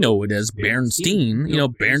I know it as Bernstein,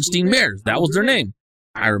 Bernstein Bears, that was their name.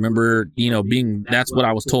 I remember, that's what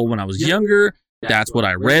I was told when I was younger. That's what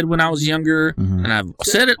I read when I was younger. And I've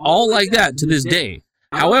said it all like that to this day.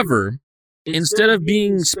 However, instead of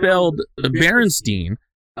being spelled Berenstein,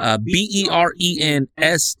 Bernstein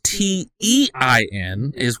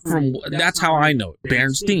is that's how I know it.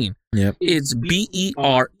 Bernstein. Yep. It's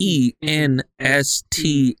Bernstein, as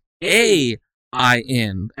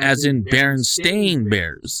in Berenstain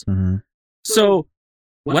Bears. So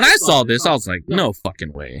when I saw this, I was like, no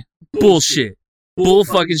fucking way. Bullshit. Bull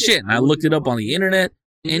fucking shit. And I looked it up on the internet,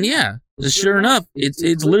 and yeah, sure enough,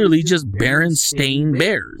 it's literally just Berenstain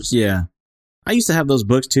Bears. Yeah. I used to have those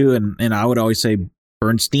books too, and I would always say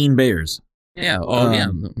Bernstein Bears. Yeah. Oh, yeah.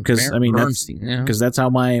 Because I mean, that's how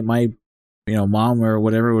my mom or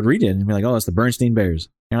whatever would read it and be like, oh, it's the Bernstein Bears.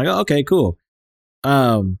 And you're like, oh, okay, cool.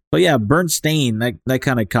 But yeah, Bernstein, that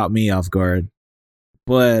kind of caught me off guard.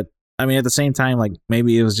 But I mean, at the same time, like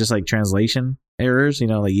maybe it was just like translation errors.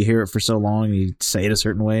 Like you hear it for so long, and you say it a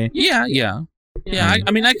certain way. Yeah. I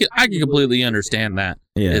mean, I could completely understand that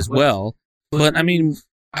as well. But I mean,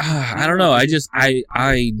 I don't know. I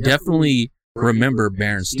definitely remember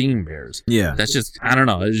Berenstain Bears. Yeah. That's just, I don't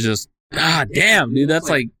know. It's just, damn, dude. That's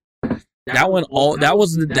like, that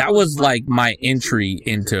was like my entry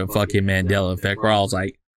into fucking Mandela Effect, where I was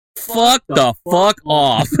like, fuck the fuck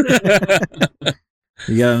off.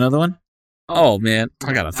 You got another one? Oh, man.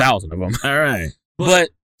 I got 1,000 of them. All right. But,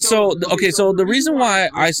 so the reason why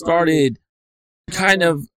I started kind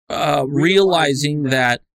of realizing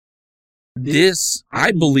that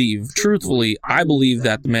I believe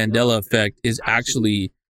that the Mandela Effect is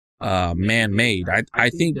actually man-made. I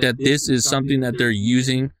think that this is something that they're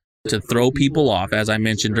using to throw people off, as I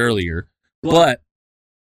mentioned earlier. But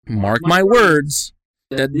mark my words,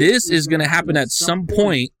 that this is going to happen at some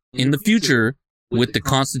point in the future with the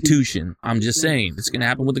Constitution. I'm just saying, it's going to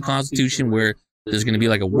happen with the Constitution, where there's going to be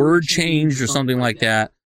like a word change or something like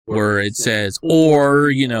that, where it says, or,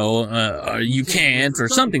 you can't, or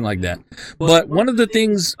something like that. But one of the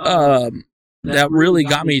things that really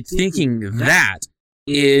got me thinking that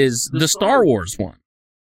is the Star Wars one.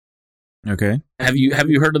 Okay. Have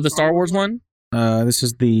you heard of the Star Wars one? This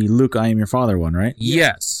is the Luke, I am your father one, right?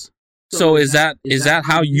 Yes. So is that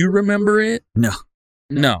how you remember it? No.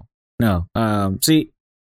 See,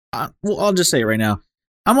 I'll just say it right now.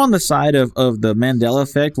 I'm on the side of the Mandela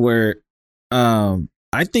Effect, where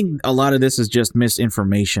I think a lot of this is just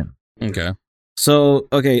misinformation. Okay. So,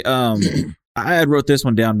 I wrote this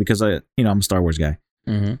one down because I'm a Star Wars guy.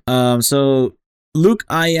 So Luke,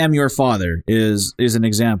 I am your father is an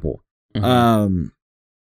example. And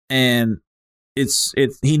it's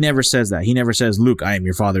he never says that. He never says, Luke, I am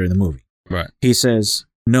your father in the movie. Right. He says,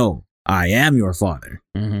 no, I am your father.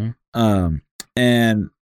 And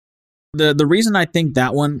the reason I think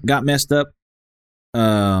that one got messed up.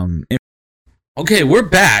 Okay, we're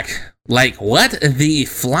back. Like, what the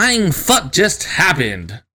flying fuck just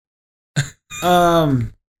happened?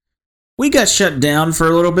 We got shut down for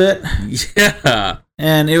a little bit. Yeah.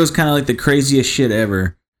 And it was kind of like the craziest shit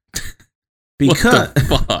ever. Because, what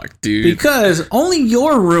the fuck, dude? Because only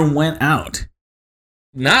your room went out.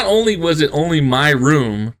 Not only was it only my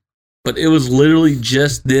room, but it was literally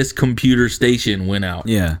just this computer station went out.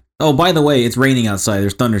 Yeah. Oh, by the way, it's raining outside.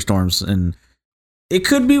 There's thunderstorms, and it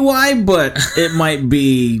could be why, but it might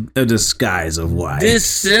be a disguise of why. This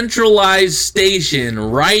centralized station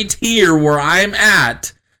right here where I'm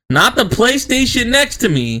at, not the PlayStation next to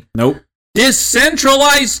me. Nope. This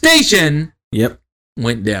centralized station. Yep.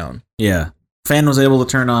 Went down. Yeah. Fan was able to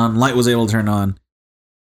turn on, light was able to turn on,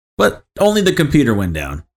 but only the computer went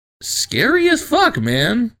down. Scary as fuck,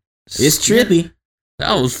 man. It's trippy.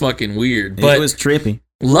 That was fucking weird. But it was trippy.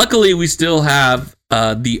 Luckily, we still have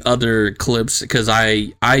the other clips because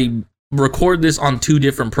I record this on 2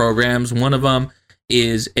 different programs. One of them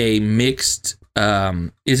is a mixed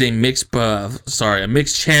channel.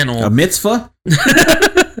 A mitzvah?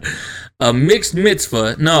 A mixed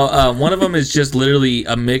mitzvah. No, one of them is just literally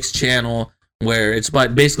a mixed channel where it's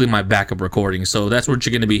basically my backup recording. So that's what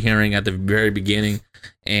you're going to be hearing at the very beginning.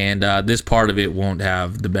 And this part of it won't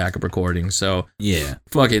have the backup recording. So yeah,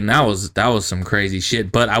 fucking that was some crazy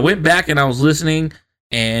shit. But I went back and I was listening,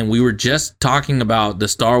 and we were just talking about the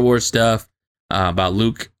Star Wars stuff, about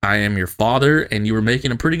Luke, I am your father, and you were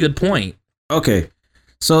making a pretty good point. Okay.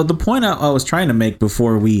 So the point I was trying to make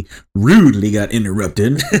before we rudely got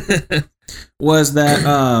interrupted was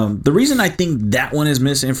that the reason I think that one is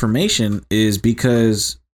misinformation is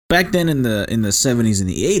because back then in the 70s and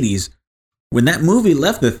the 80s, when that movie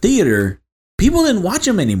left the theater, people didn't watch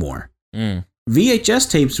them anymore.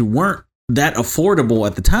 VHS tapes weren't that affordable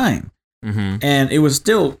at the time. Mm-hmm. And it was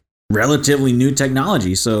still relatively new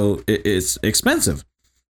technology, so it's expensive.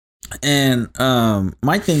 And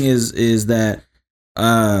my thing is that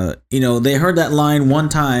they heard that line one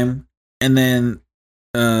time, and then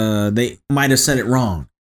they might have said it wrong,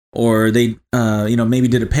 or they maybe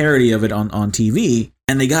did a parody of it on TV,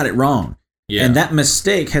 and they got it wrong. Yeah. And that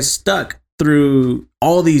mistake has stuck through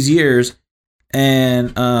all these years,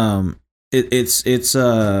 and it's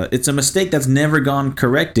a mistake that's never gone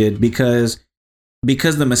corrected because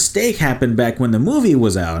the mistake happened back when the movie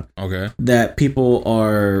was out. Okay. That people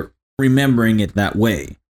are remembering it that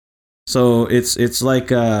way. So it's like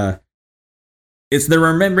they're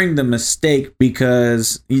remembering the mistake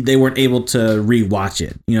because they weren't able to rewatch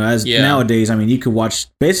it. Nowadays, I mean, you could watch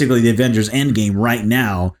basically the Avengers Endgame right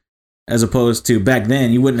now, as opposed to back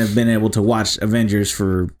then, you wouldn't have been able to watch Avengers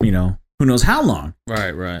for, who knows how long.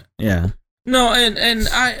 Right. Yeah. No, and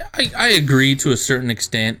I agree to a certain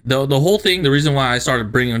extent. The whole thing, the reason why I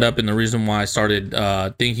started bringing it up and the reason why I started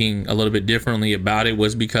thinking a little bit differently about it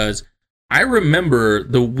was because I remember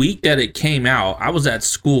the week that it came out, I was at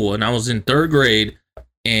school and I was in 3rd grade,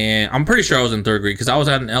 and I'm pretty sure I was in 3rd grade because I was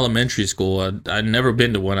at an elementary school. I'd never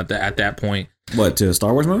been to one at that point. What, to a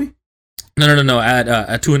Star Wars movie? No.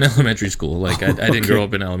 To an elementary school. Like I didn't grow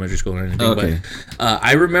up in elementary school or anything. Okay. But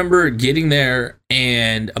I remember getting there,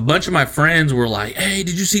 and a bunch of my friends were like, "Hey,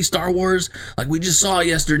 did you see Star Wars? Like we just saw it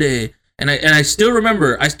yesterday." And I still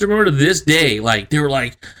remember to this day. Like they were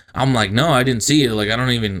like, I'm like, no, I didn't see it. Like I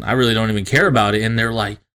really don't even care about it. And they're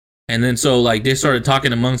like, and then so like they started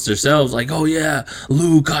talking amongst themselves, like, oh yeah,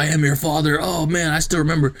 Luke, I am your father. Oh man, I still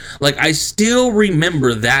remember. Like I still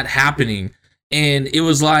remember that happening, and it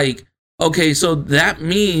was like, okay, so that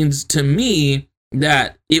means to me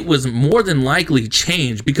that it was more than likely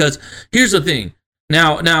changed, because here's the thing.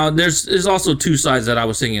 Now there's also 2 sides that I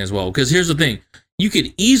was thinking as well, because here's the thing. You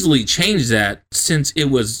could easily change that since it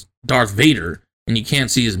was Darth Vader and you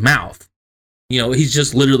can't see his mouth. He's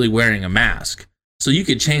just literally wearing a mask. So you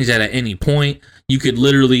could change that at any point. You could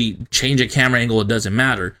literally change a camera angle. It doesn't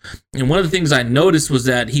matter. And one of the things I noticed was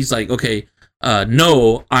that he's like, okay,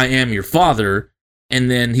 no, I am your father.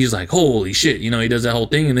 And then he's like, holy shit, he does that whole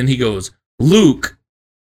thing. And then he goes, Luke.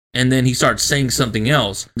 And then he starts saying something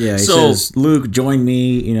else. Yeah, he says, Luke, join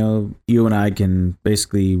me. You and I can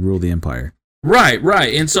basically rule the Empire.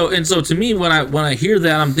 Right. And so to me, when I hear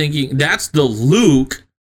that, I'm thinking that's the Luke,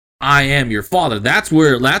 I am your father. That's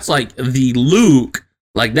like the Luke,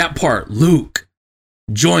 like that part, Luke,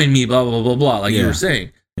 join me, blah, blah, blah, blah, like you were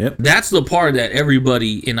saying. Yep. That's the part that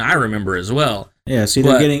everybody and I remember as well. Yeah, see,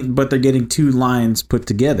 they're getting 2 lines put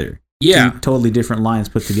together. Yeah. 2 totally different lines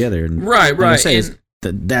put together. And right.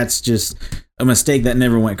 That's just a mistake that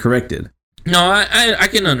never went corrected. No, I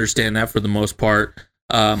can understand that for the most part.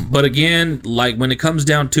 But again, like when it comes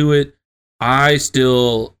down to it, I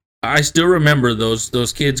still remember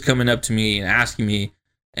those kids coming up to me and asking me,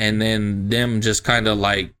 and then them just kind of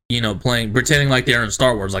like, pretending like they're in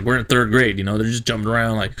Star Wars, like we're in 3rd grade, they're just jumping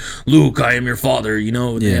around like, Luke, I am your father,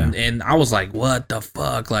 Yeah. And I was like, what the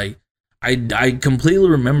fuck? Like, I completely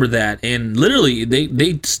remember that, and literally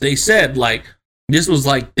they said like this was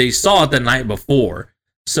like they saw it the night before.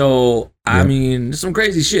 So I Yep. mean, some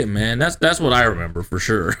crazy shit, man. That's what I remember for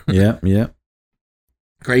sure. Yeah.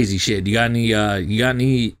 Crazy shit. You got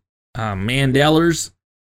any Mandelers?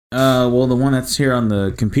 Well, the one that's here on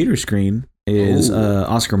the computer screen is Ooh.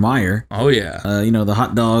 Oscar Mayer. Oh yeah. The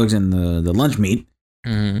hot dogs and the lunch meat.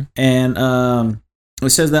 Mm-hmm. And it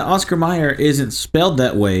says that Oscar Mayer isn't spelled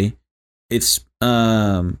that way. It's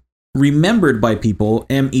remembered by people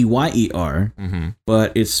Meyer, Mm-hmm.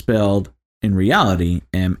 but it's spelled in reality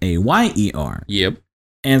Mayer. Yep.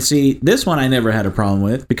 And see, this one I never had a problem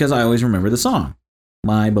with because I always remember the song.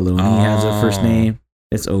 My baloney has a first name.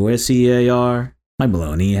 It's Oscar. My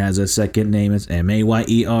baloney has a second name. It's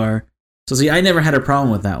Mayer. So see, I never had a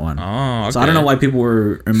problem with that one. Oh, okay. So I don't know why people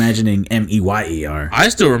were imagining Meyer. I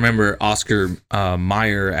still remember Oscar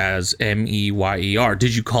Mayer as Meyer.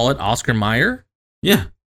 Did you call it Oscar Mayer? Yeah.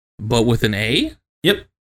 But with an A? Yep.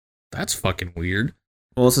 That's fucking weird.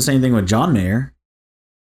 Well, it's the same thing with John Mayer.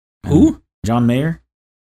 Who? John Mayer.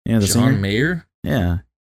 Yeah, the John singer. Mayer? Yeah.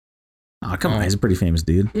 Oh, come on. He's a pretty famous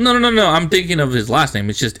dude. No. I'm thinking of his last name.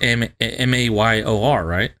 It's just Mayor,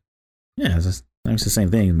 right? Yeah, it's the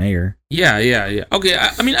same thing, Mayer. Yeah. Okay,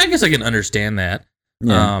 I mean, I guess I can understand that.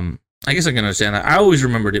 Yeah. I guess I can understand that. I always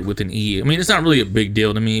remembered it with an E. I mean, it's not really a big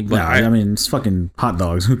deal to me, but No, I mean, it's fucking hot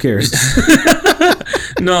dogs. Who cares?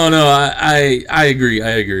 no, I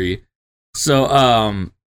agree. So,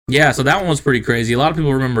 yeah, so that one was pretty crazy. A lot of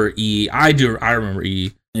people remember E. I remember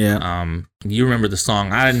E. Yeah. You remember the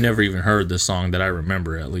song. I had never even heard the song that I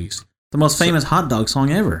remember, at least. The most famous hot dog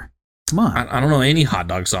song ever. Come on. I don't know any hot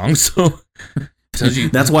dog songs, so tells you,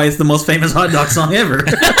 That's why it's the most famous hot dog song ever.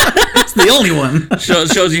 It's the only one.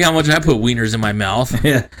 shows you how much I put wieners in my mouth.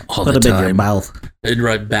 Yeah. All Put the a big time. mouth. In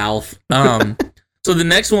my mouth. So the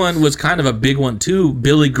next one was kind of a big one too.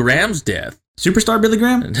 Billy Graham's death. Superstar Billy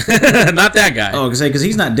Graham? Not that guy. Oh, because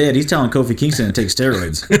he's not dead. He's telling Kofi Kingston to take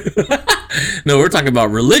steroids. No, we're talking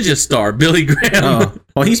about religious star Billy Graham. Oh,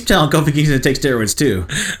 well, he's telling Kofi Kingston to take steroids too.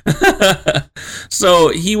 So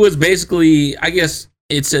he was basically, I guess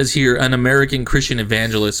it says here, an American Christian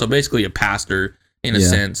evangelist. So basically a pastor in a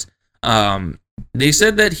sense. They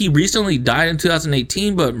said that he recently died in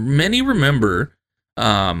 2018, but many remember.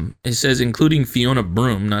 It says including Fiona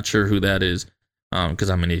Broom. Not sure who that is. Because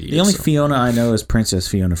I'm an idiot. The only Fiona I know is Princess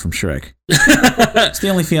Fiona from Shrek. It's the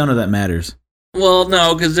only Fiona that matters. Well,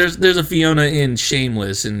 no, because there's a Fiona in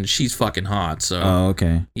Shameless, and she's fucking hot. So, Oh,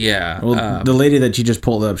 okay. yeah. Well, the lady that you just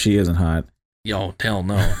pulled up, she isn't hot. Yo, hell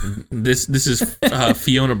no. This is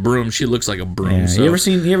Fiona Broom. She looks like a broom. Yeah. So. You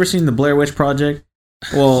ever seen the Blair Witch Project?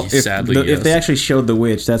 Well, Sadly, if they yes. actually showed the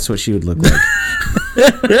witch, that's what she would look like.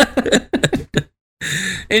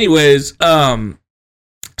 Anyways,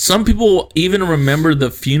 some people even remember the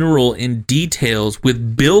funeral in details,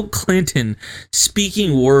 with Bill Clinton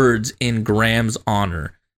speaking words in Graham's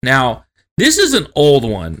honor. Now, this is an old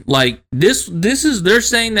one. Like this is, they're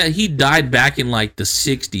saying that he died back in like the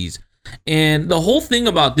 60s. And the whole thing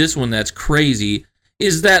about this one that's crazy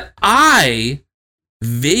is that I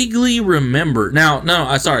vaguely remember. Now,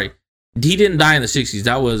 no, sorry. He didn't die in the 60s.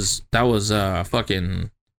 That was fucking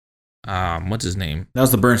what's his name? That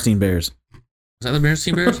was the Bernstein Bears. Is that the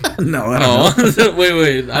Bernstein Bears? No, I don't know.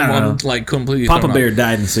 wait. I'm know. like completely Papa thrown off. Bear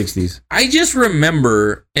died in the 60s. I just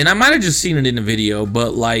remember, and I might have just seen it in a video,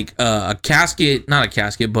 but like a casket, not a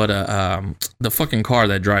casket, but the fucking car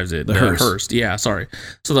that drives it. The hearse. Yeah, sorry.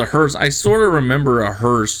 So the hearse, I sort of remember a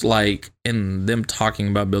hearse, like in them talking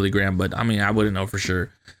about Billy Graham, but I mean, I wouldn't know for sure.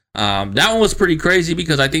 That one was pretty crazy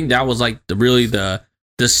because I think that was like the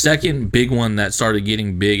second big one that started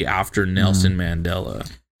getting big after Nelson Mandela.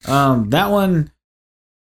 That one,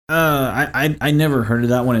 I never heard of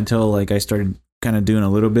that one until like I started kind of doing a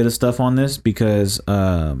little bit of stuff on this because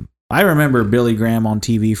I remember Billy Graham on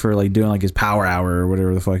TV for like doing like his Power Hour or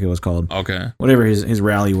whatever the fuck it was called. Okay. Whatever his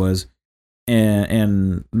rally was,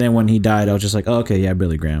 and then when he died, I was just like, oh, okay, yeah,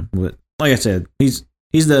 Billy Graham. But like I said, he's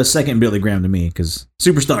the second Billy Graham to me because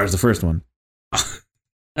Superstar is the first one.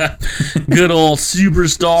 Good old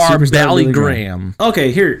superstar Billy Graham.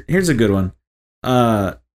 Okay, here's a good one.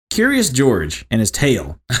 Curious George and his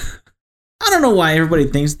tail. I don't know why everybody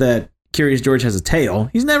thinks that Curious George has a tail.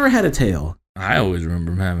 He's never had a tail. I always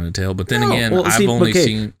remember him having a tail, but then No, again, well, I've see, only okay,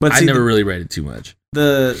 seen. but I see, never really read it too much.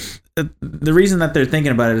 The reason that they're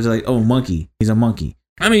thinking about it is like, oh, monkey. He's a monkey.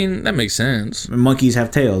 I mean, that makes sense. Monkeys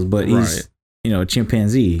have tails, but he's Right. a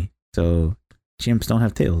chimpanzee, so chimps don't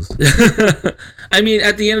have tails. I mean,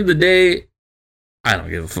 at the end of the day, I don't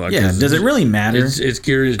give a fuck. Yeah, does it really matter? It's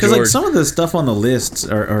Curious Because George. like some of the stuff on the lists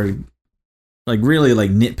are like really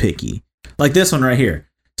like nitpicky. Like this one right here,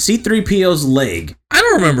 C3PO's leg. I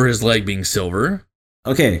don't remember his leg being silver.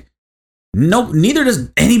 Okay, Nope, neither does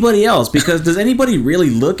anybody else, because does anybody really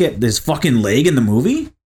look at this fucking leg in the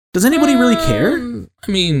movie? Does anybody really care?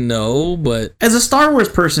 I mean, no, but as a Star Wars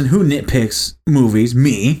person who nitpicks movies,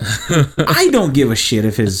 me, I don't give a shit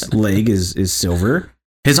if his leg is silver.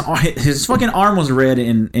 His fucking arm was red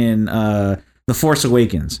in The Force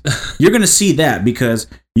Awakens. You're gonna see that because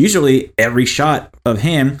usually every shot of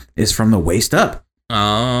him is from the waist up.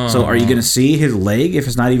 Oh. So are you gonna see his leg if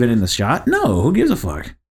it's not even in the shot? No, who gives a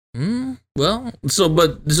fuck? Well, so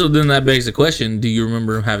then that begs the question: do you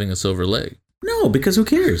remember him having a silver leg? No, because who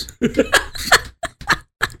cares? It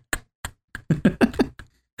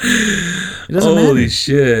doesn't Holy matter.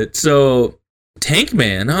 shit! So Tank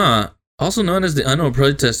Man, huh? Also known as the unknown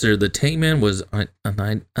protester, the Tank Man was an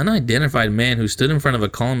unidentified man who stood in front of a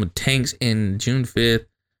column of tanks in June 5th.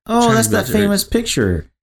 Oh, that's that famous picture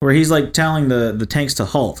where he's like telling the tanks to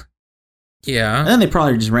halt. Yeah. And then they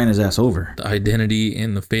probably just ran his ass over. The identity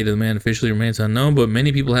and the fate of the man officially remains unknown, but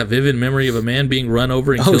many people have vivid memory of a man being run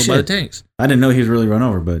over and killed by the tanks. I didn't know he was really run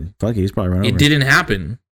over, but fuck, he's probably run over. It didn't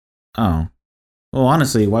happen. Oh. Well,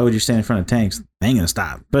 honestly, why would you stand in front of tanks? They ain't gonna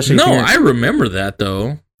stop. Especially no, I remember that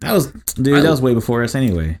though. That was way before us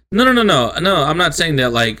anyway. No. I'm not saying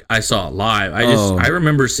that like I saw it live. I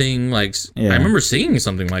remember seeing I remember seeing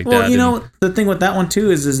something like that. Well, you know, the thing with that one too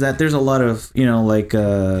is that there's a lot of, like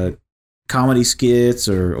comedy skits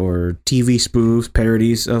or TV spoofs,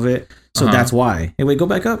 parodies of it. So that's why. Hey, wait, go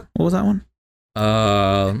back up. What was that one?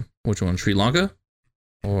 Which one? Sri Lanka?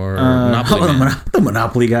 Or the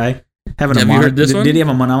Monopoly guy. Have you heard this one? Did he have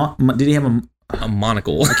a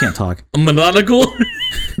monocle? I can't talk. A monocle?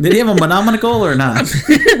 Did he have a monocle or not?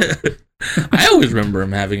 I always remember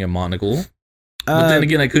him having a monocle. But then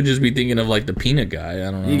again, I could just be thinking of like the peanut guy.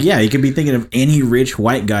 I don't know. Yeah, you could be thinking of any rich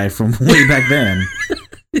white guy from way back then.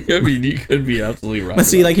 I mean, you could be absolutely right. But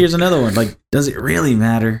see, like, here's another one. Like, does it really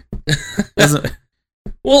matter?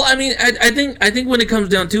 Well, I mean, I think when it comes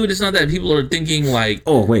down to it, it's not that people are thinking like,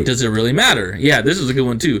 oh wait, does it really matter? Yeah, this is a good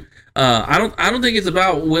one too. I don't think it's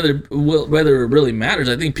about whether it really matters.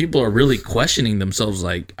 I think people are really questioning themselves.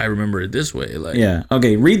 Like, I remember it this way. Like, yeah,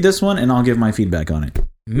 okay, read this one and I'll give my feedback on it.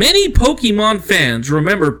 Many Pokemon fans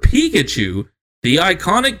remember Pikachu, the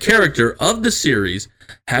iconic character of the series,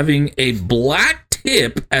 having a black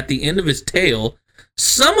tip at the end of his tail.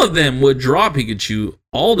 Some of them would draw Pikachu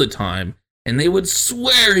all the time, and they would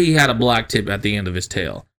swear he had a black tip at the end of his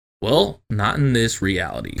tail. Well, not in this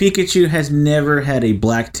reality. Pikachu has never had a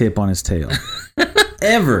black tip on his tail.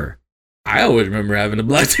 Ever. I always remember having a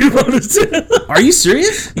black tip on his tail. Are you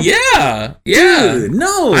serious? Yeah. Dude,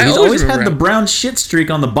 no. He's always had the brown shit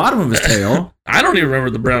streak on the bottom of his tail. I don't even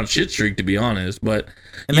remember the brown shit streak, to be honest. But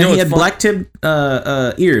and then he had black tip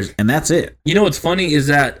ears, and that's it. You know what's funny is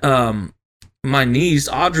that my niece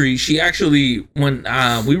Audrey, she actually when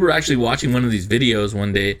we were actually watching one of these videos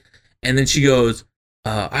one day, and then she goes,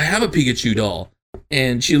 I have a Pikachu doll,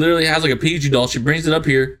 and she literally has like a Pikachu doll. She brings it up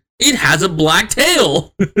here. It has a black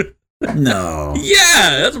tail. No.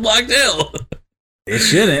 Yeah, that's a black tail. It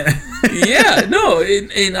shouldn't. Yeah, no,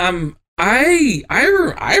 and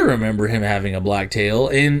I remember him having a black tail,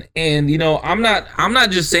 and you know, I'm not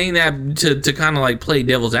just saying that to kind of like play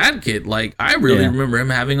devil's advocate. Like, I really remember him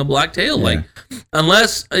having a black tail. Yeah. Like,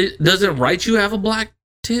 unless doesn't Raichu have a black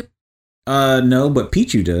tip? No, but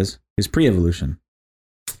Pichu does. His pre-evolution.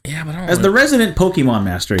 Yeah, but as the resident Pokemon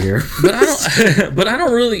master here. But I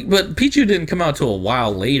don't really. But Pichu didn't come out till a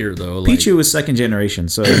while later, though. Like, Pichu was second generation,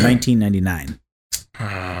 so 1999.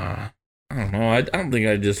 I don't know. I don't think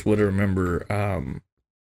I just would remember. I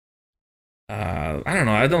don't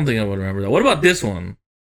know. I don't think I would remember that. What about this one?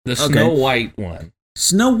 The Snow White one.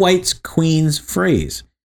 Snow White's queen's phrase.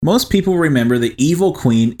 Most people remember the evil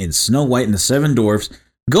queen in Snow White and the Seven Dwarfs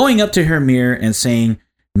going up to her mirror and saying,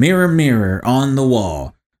 "Mirror, mirror on the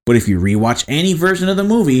wall." But if you rewatch any version of the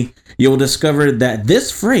movie, you will discover that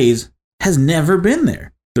this phrase has never been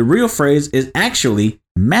there. The real phrase is actually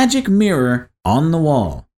 "magic mirror on the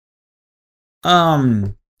wall."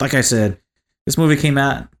 Like I said, this movie came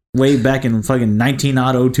out way back in fucking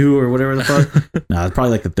 1902 or whatever the fuck. No, it's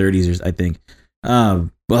probably like the 30s, I think.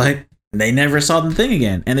 But they never saw the thing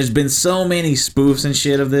again. And there's been so many spoofs and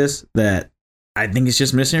shit of this that I think it's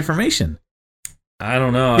just misinformation. I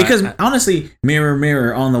don't know. Because honestly, mirror,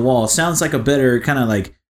 mirror on the wall sounds like a better kind of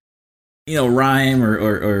like, rhyme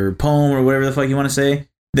or poem or whatever the fuck you want to say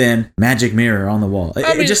than magic mirror on the wall.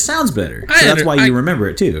 It just sounds better. So that's why you remember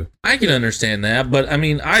it too. I can understand that. But I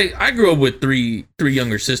mean, I grew up with three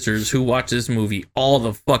younger sisters who watched this movie all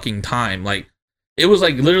the fucking time. Like, it was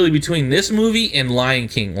like literally between this movie and Lion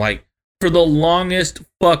King, like for the longest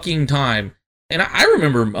fucking time. And I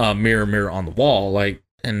remember Mirror, Mirror on the Wall, like,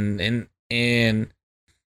 and And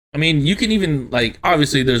I mean, you can even like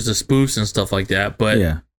obviously there's the spoofs and stuff like that, but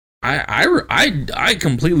Yeah. I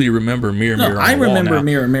completely remember Mirror No, Mirror on I the Wall remember now.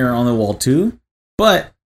 Mirror Mirror on the Wall too,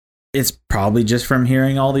 but it's probably just from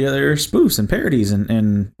hearing all the other spoofs and parodies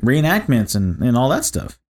and reenactments and all that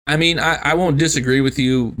stuff. I mean, I won't disagree with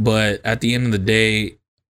you, but at the end of the day,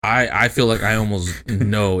 I feel like I almost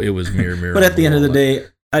know it was Mirror Mirror. But on at the end of the day,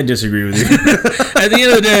 I disagree with you. at the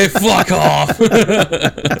end of the day, fuck off.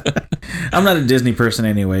 I'm not a Disney person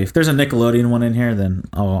anyway. If there's a Nickelodeon one in here, then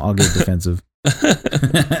I'll get defensive.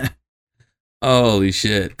 Holy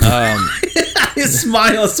shit. His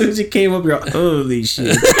smile as soon as he came up, you're like, holy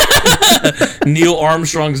shit. Neil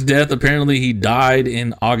Armstrong's death. Apparently, he died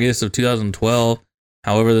in August of 2012.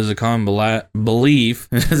 However, there's a common belief.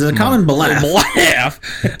 There's a common belief.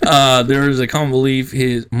 There is a common belief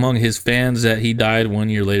among his fans that he died 1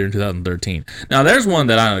 year later in 2013. Now, there's one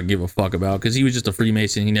that I don't give a fuck about because he was just a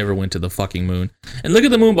Freemason. He never went to the fucking moon. And look at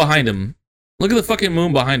the moon behind him. Look at the fucking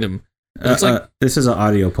moon behind him. It's like this is an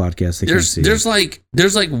audio podcast. They can't see. There's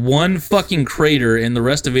like one fucking crater, and the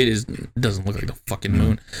rest of it doesn't look like the fucking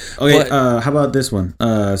moon. Okay, But how about this one?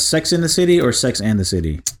 Sex in the City or Sex and the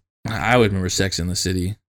City? I would remember Sex in the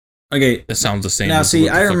City. Okay, That sounds the same. now as see,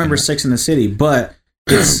 what the I remember fucking- Sex in the City, but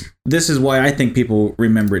this is why I think people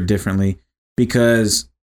remember it differently, because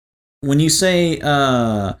when you say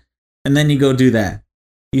and then you go do that,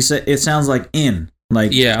 you say it sounds like in,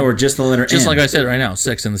 like, Yeah. or just the letter Just N. like I said right now,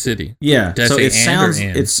 Sex in the City. Yeah, Did I so say it and or sounds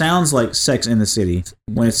in? it sounds like Sex in the City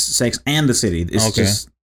when it's Sex and the City. It's Okay. just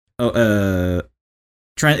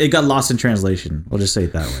it got lost in translation. We'll just say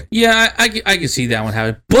it that way. Yeah, I can see that one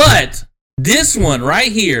happening. But this one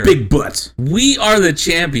right here, Big butt. We Are the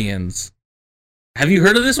Champions. Have you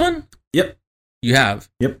heard of this one? Yep. You have?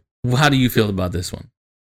 Yep. How do you feel about this one?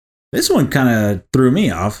 This one kind of threw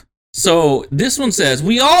me off. So this one says,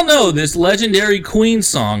 we all know this legendary Queen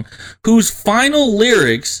song whose final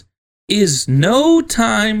lyrics is no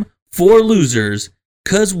time for losers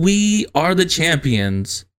because we are the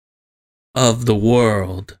champions of the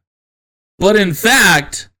world. But in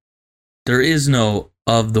fact, there is no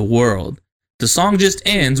of the world. The song just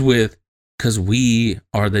ends with because we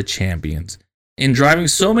are the champions. And driving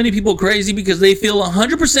so many people crazy because they feel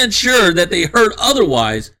 100% sure that they heard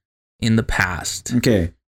otherwise in the past.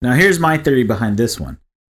 Okay. Now here's my theory behind this one.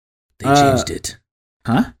 They changed it.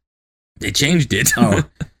 Huh? They changed it. Oh.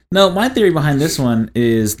 No, my theory behind this one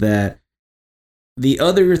is that the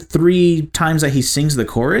other 3 times that he sings the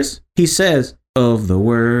chorus, he says, of the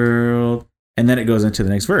world, and then it goes into the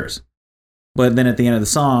next verse. But then at the end of the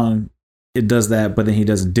song, it does that, but then he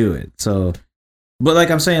doesn't do it. So, but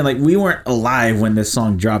like I'm saying, like we weren't alive when this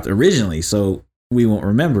song dropped originally, so we won't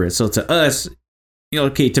remember it. So to us,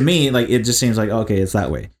 okay, to me, like it just seems like, okay, it's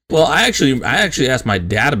that way. Well, I actually asked my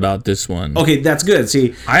dad about this one. Okay, that's good. See,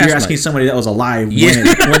 you're asking somebody that was alive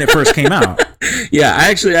when it first came out. Yeah, I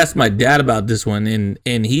actually asked my dad about this one,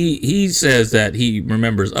 and he says that he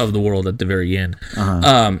remembers of the world at the very end.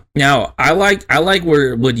 Uh-huh. Now I like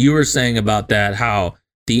what you were saying about that, how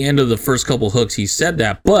the end of the first couple hooks he said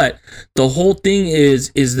that, but the whole thing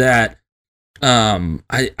is that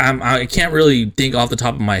I can't really think off the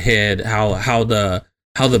top of my head how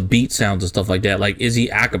the beat sounds and stuff like that. Like, is he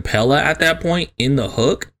a cappella at that point in the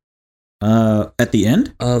hook? At the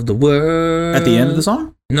end Of the world. at the end of the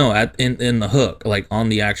song. No, in the hook, like on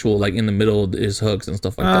the actual, like in the middle of his hooks and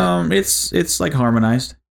stuff like that. It's like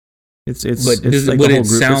harmonized. It's But it's like would the whole it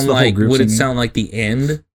group, sound it's the whole like group would it singing. sound like the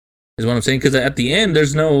end? Is what I'm saying, because at the end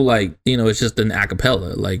there's no like, it's just an a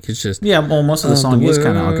cappella. Like it's just Yeah, well, most of the song is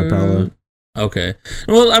kind of a cappella. Okay.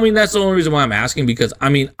 Well, I mean, that's the only reason why I'm asking, because I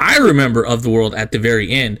mean, I remember of the world at the very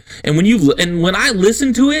end, and when I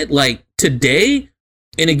listen to it like today,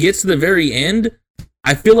 and it gets to the very end,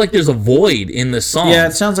 I feel like there's a void in the song. Yeah,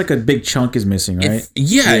 it sounds like a big chunk is missing, right?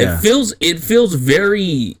 It feels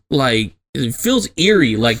very like, it feels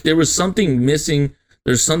eerie. Like there was something missing.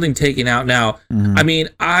 There's something taken out. Now, I mean,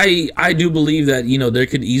 I do believe that, there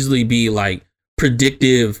could easily be like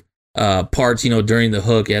predictive parts, during the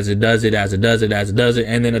hook as it does it,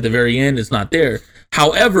 and then at the very end it's not there.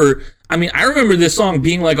 However, I mean, I remember this song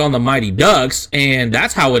being like on the Mighty Ducks, and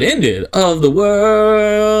that's how it ended. Of the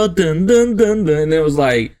world, dun dun dun dun. And it was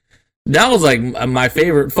like, that was like my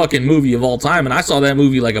favorite fucking movie of all time, and I saw that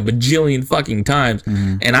movie like a bajillion fucking times,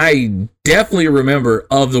 and I definitely remember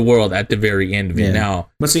of the world at the very end of it. Now,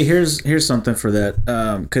 but see, here's something for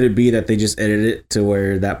that. Could it be that they just edited it to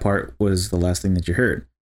where that part was the last thing that you heard?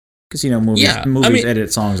 Because movies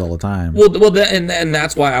edit songs all the time. Well, and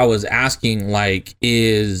that's why I was asking, like,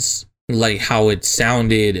 is like how it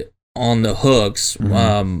sounded on the hooks,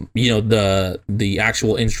 Mhm. the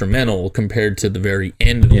actual instrumental compared to the very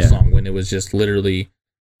end of the Yeah. song when it was just literally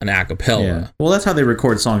an a cappella. Yeah. Well, that's how they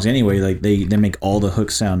record songs anyway. Like they make all the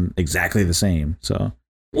hooks sound exactly the same. So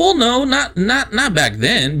Well, no, not back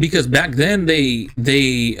then, because back then they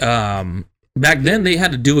had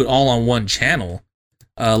to do it all on one channel.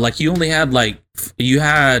 Like you only had you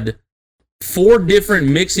had 4 different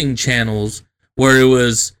mixing channels where it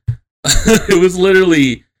was it was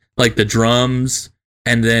literally like the drums,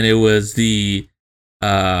 and then it was the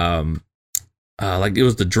it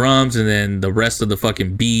was the drums, and then the rest of the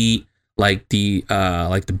fucking beat, like the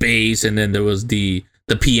bass, and then there was the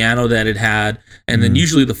piano that it had, and then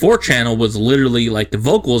usually the 4th channel was literally like the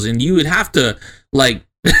vocals, and you would have to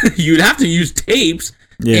you'd have to use tapes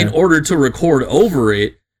in order to record over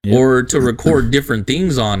it or to record different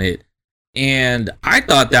things on it. And I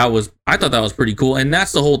thought that was pretty cool. And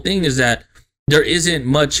that's the whole thing, is that there isn't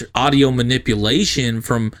much audio manipulation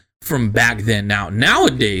from back then.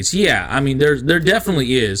 Nowadays, yeah, I mean there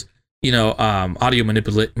definitely is, audio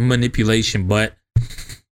manipulation, but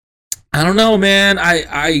I don't know, man.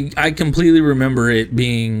 I completely remember it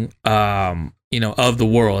being of the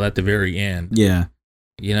world at the very end. yeah.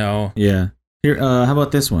 Yeah. Here, how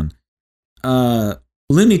about this one?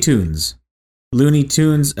 Looney Tunes. Looney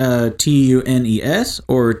Tunes, TUNES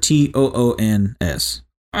or TOONS?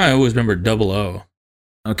 I always remember 00.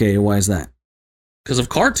 Okay, why is that? Because of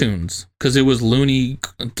cartoons. Because it was Looney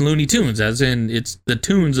Tunes, as in it's the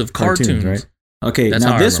tunes of cartoons. Right? Okay, That's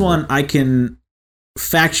now how I this remember. one I can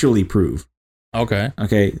factually prove. Okay.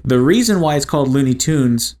 Okay, the reason why it's called Looney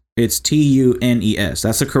Tunes, it's TUNES.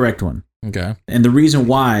 That's the correct one. Okay. And the reason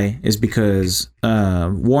why is because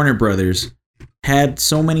Warner Brothers had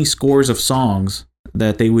so many scores of songs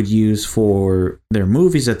that they would use for their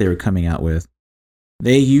movies that they were coming out with.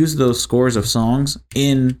 They used those scores of songs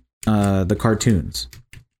in the cartoons.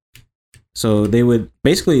 So they would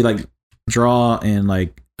basically like draw and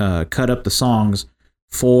like cut up the songs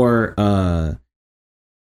for the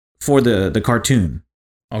cartoon.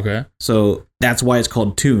 Okay. So that's why it's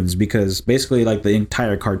called Tunes, because basically like the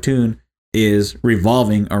entire cartoon is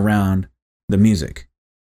revolving around the music.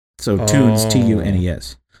 So Tunes,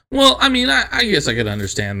 TUNES. Well, I mean, I guess I could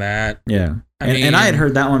understand that. Yeah. I And I had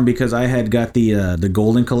heard that one because I had got the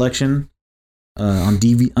Golden Collection on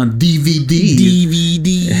DVD.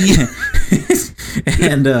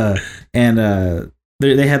 and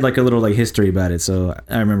they had like a little like history about it, so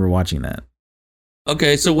I remember watching that.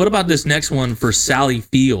 Okay, so what about this next one for Sally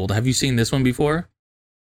Field? Have you seen this one before?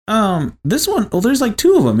 This one, well, there's like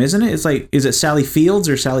 2 of them, isn't it? It's like, is it Sally Fields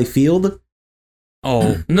or Sally Field?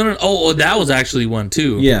 Oh, no. Oh, that was actually one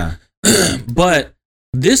too. Yeah. But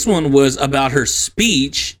this one was about her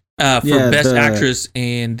speech for Best Actress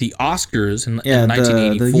in the Oscars in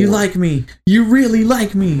 1984. You like me. You really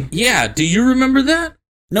like me. Yeah, do you remember that?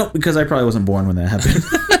 No, because I probably wasn't born when that happened.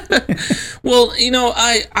 Well,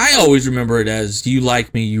 I always remember it as "You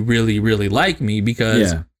like me, you really, really like me,"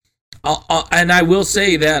 because, and I will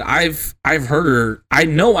say that I've heard her. I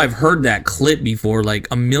know I've heard that clip before, like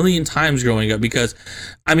a million times growing up. Because,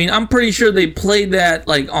 I mean, I'm pretty sure they played that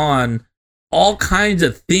like on all kinds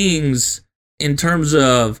of things in terms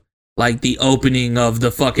of like the opening of the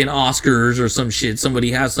fucking Oscars or some shit. Somebody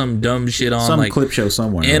has some dumb shit on, some like clip show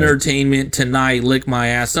somewhere. Entertainment Tonight, Lick My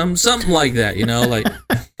Ass, something like that, like.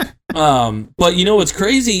 But what's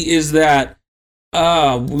crazy is that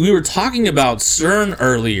we were talking about CERN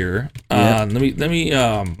earlier. Let me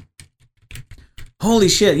Holy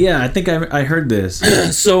shit! Yeah, I think I heard this.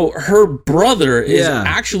 So her brother is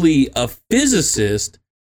actually a physicist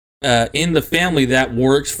in the family that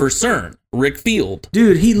works for CERN, Rick Field.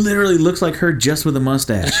 Dude, he literally looks like her just with a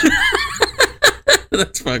mustache.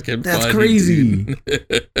 That's fucking That's funny, crazy. dude.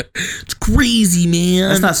 It's crazy, man.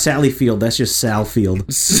 That's not Sally Field. That's just Sal Field.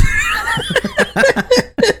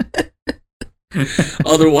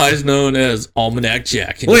 Otherwise known as Almanac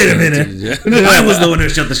Jack. Wait a minute. I was the one who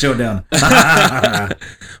shut the show down.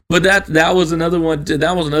 But that was another one.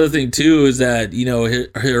 That was another thing too. Is that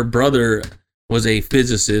her brother was a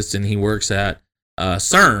physicist and he works at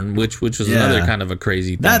CERN, which was another kind of a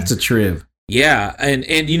crazy thing. That's a trip. Yeah,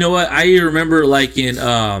 and you know what? I remember like in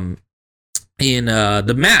The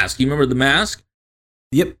Mask. You remember The Mask?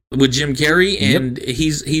 Yep. With Jim Carrey, and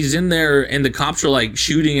he's in there, and the cops are like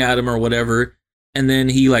shooting at him or whatever, and then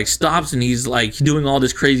he like stops and he's like doing all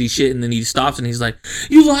this crazy shit, and then he stops and he's like,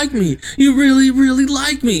 "You like me? You really, really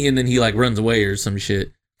like me?" And then he like runs away or some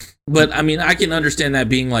shit. But I mean, I can understand that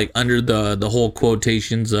being like under the whole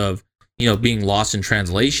quotations of being lost in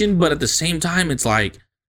translation, but at the same time, it's like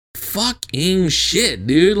fucking shit,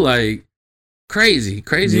 dude. Like, Crazy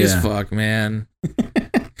as fuck, man.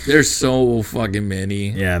 There's so fucking many.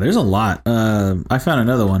 Yeah, there's a lot. I found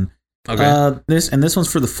another one. Okay. This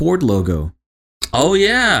one's for the Ford logo. Oh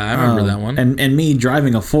yeah, I remember that one. And me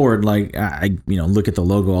driving a Ford, like I look at the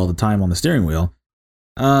logo all the time on the steering wheel.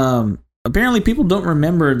 Apparently people don't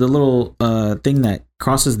remember the little thing that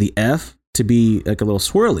crosses the F to be like a little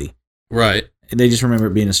swirly. Right. They just remember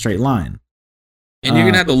it being a straight line. And you're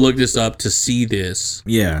gonna have to look this up to see this.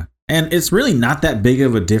 Yeah, and it's really not that big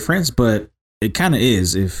of a difference, but it kind of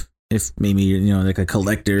is if maybe like a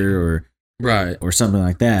collector or something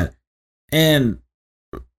like that. And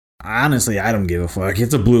honestly, I don't give a fuck.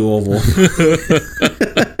 It's a blue oval.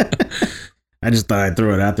 I just thought I'd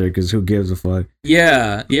throw it out there because who gives a fuck?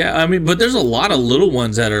 Yeah. I mean, but there's a lot of little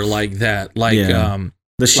ones that are like that. Like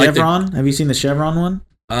the chevron. Have you seen the chevron one?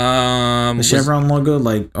 The chevron logo,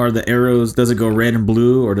 like, are the arrows? Does it go red and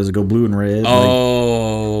blue, or does it go blue and red?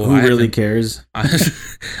 Oh, like, who really cares? I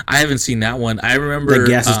haven't seen that one. I remember the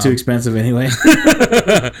gas is too expensive anyway.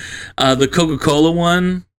 The Coca-Cola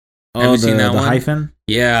one. Oh, the hyphen.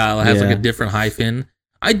 Yeah, it has like a different hyphen.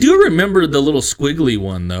 I do remember the little squiggly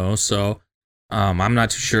one though, so I'm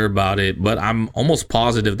not too sure about it, but I'm almost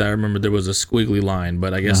positive that I remember there was a squiggly line,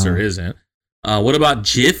 but I guess there isn't. What about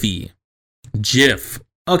Jiffy? Jif.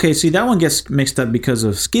 Okay, see, that one gets mixed up because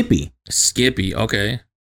of Skippy. Skippy, okay.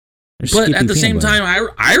 There's but Skippy at the same butter. time,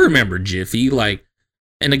 I remember Jiffy, like,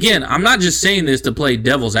 and again, I'm not just saying this to play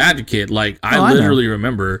devil's advocate, like, I literally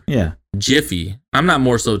remember Jiffy. I'm not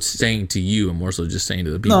more so saying to you, I'm more so just saying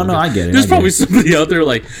to the people. No, I get it. There's probably somebody out there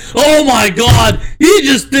like, oh my God, he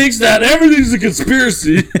just thinks that everything's a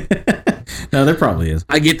conspiracy. No, there probably is.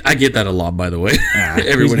 I get that a lot, by the way.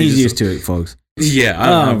 He's used to it, folks. Yeah,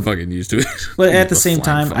 I'm fucking used to it. But at the same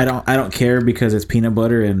time, I don't care because it's peanut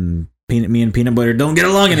butter and me and peanut butter don't get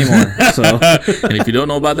along anymore. So, and if you don't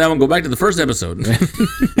know about that one, go back to the first episode.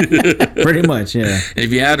 Pretty much, yeah. And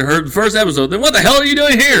if you hadn't heard the first episode, then what the hell are you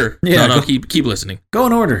doing here? Yeah, no, keep listening. Go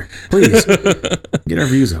in order, please. Get our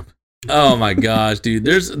views up. Oh my gosh, dude!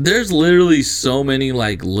 There's literally so many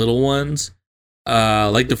like little ones,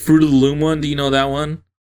 like the Fruit of the Loom one. Do you know that one?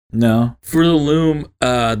 No. Fruit of the Loom,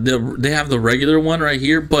 they have the regular one right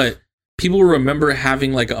here, but people remember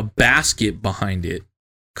having like a basket behind it.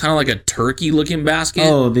 Kind of like a turkey-looking basket.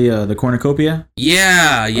 Oh, the cornucopia?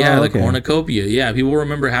 Yeah, the cornucopia. Yeah, people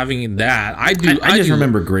remember having that. I just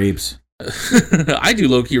remember grapes. I do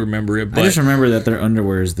low-key remember it, but I just remember that their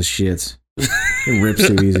underwear is the shits. It rips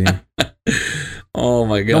too easy. Oh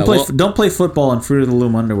my God. Don't play football in Fruit of the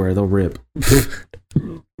Loom underwear. They'll rip.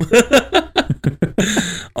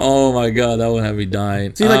 Oh my God, that would have me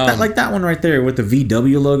dying. See, like that one right there with the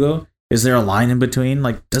VW logo. Is there a line in between?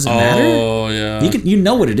 Like, does it matter? Oh yeah. You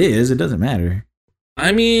know what it is. It doesn't matter.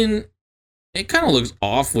 I mean, it kind of looks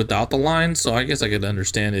off without the line, so I guess I could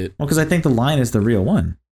understand it. Well, because I think the line is the real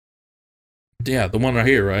one. Yeah, the one right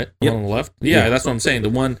here, right? The one on the left. Yeah, that's what I'm saying. The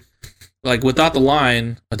one, like without the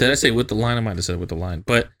line. Did I say with the line? I might have said with the line,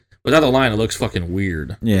 but without the line, it looks fucking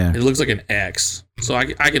weird. Yeah, it looks like an X. So I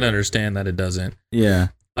can understand that it doesn't. Yeah.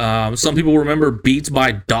 Some people remember Beats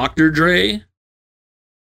by Dr. Dre.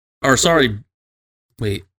 Or sorry,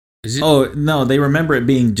 wait, is it? Oh no, they remember it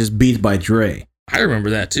being just Beats by Dre. I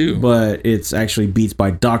remember that too. But it's actually Beats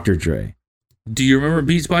by Dr. Dre. Do you remember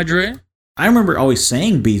Beats by Dre? I remember always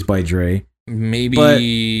saying Beats by Dre.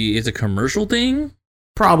 Maybe it's a commercial thing?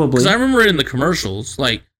 Probably. Because I remember it in the commercials,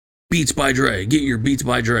 like, Beats by Dre, get your Beats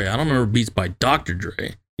by Dre. I don't remember Beats by Dr.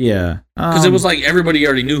 Dre. Yeah. Because it was like everybody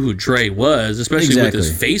already knew who Dre was, especially with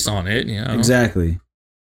his face on it. You know? Exactly.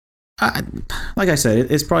 Like I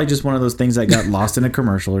said, it's probably just one of those things that got lost in a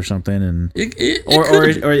commercial or something, and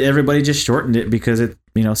or everybody just shortened it because it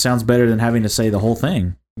sounds better than having to say the whole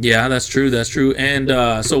thing. Yeah, that's true. And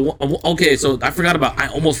so I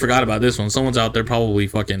almost forgot about this one. Someone's out there probably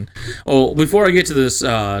fucking. Oh, before I get to this,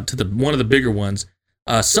 to the one of the bigger ones,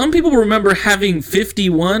 some people remember having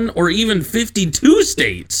 51 or even 52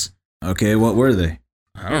 states. Okay, what were they?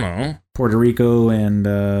 I don't know. Puerto Rico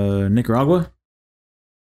and Nicaragua.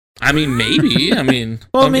 I mean, maybe. I mean,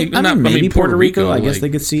 maybe Puerto Rico. I guess they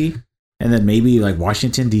could see, and then maybe like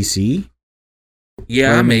Washington D.C.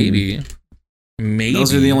 Yeah, maybe.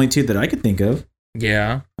 Those are the only two that I could think of.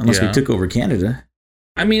 Yeah, unless we took over Canada.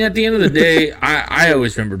 I mean, at the end of the day, I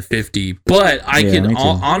always remembered 50, but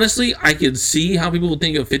honestly, I could see how people would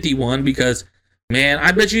think of 51 because, man,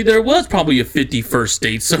 I bet you there was probably a 51st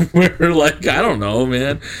state somewhere. Like, I don't know,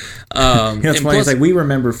 man. It's funny. It's like we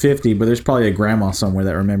remember 50, but there's probably a grandma somewhere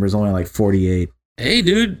that remembers only like 48. Hey,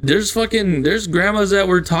 dude, there's grandmas that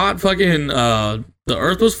were taught fucking the the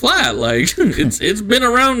Earth was flat. Like it's been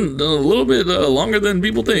around a little bit longer than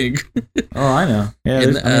people think. Oh, I know. Yeah,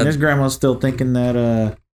 And, this grandma's still thinking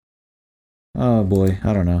that. Oh boy,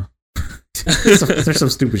 I don't know. There's some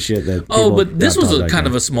stupid shit that. But this was a kind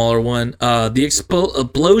of a smaller one. The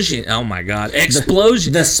explosion. Oh my god,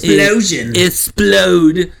 explosion! The explosion.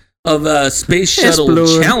 Explode of Space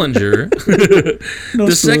Shuttle Challenger,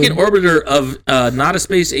 the second orbiter of not a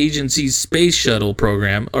space agency's space shuttle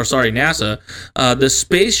program, or sorry, NASA. The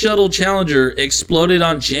Space Shuttle Challenger exploded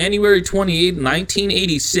on January 28,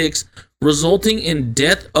 1986, resulting in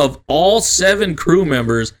death of all 7 crew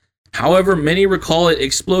members. However, many recall it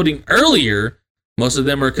exploding earlier. Most of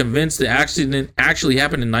them are convinced the accident actually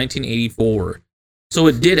happened in 1984. So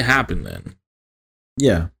it did happen then.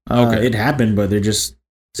 Yeah. Okay. It happened, but they're just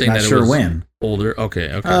Saying not that sure it was when. Older.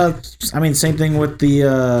 Okay. I mean, same thing with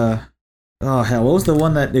the. Oh hell! What was the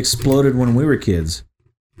one that exploded when we were kids?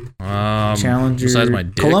 Challenger. Besides my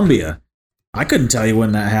dick. Columbia. I couldn't tell you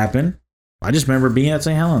when that happened. I just remember being at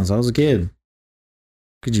St. Helens. I was a kid.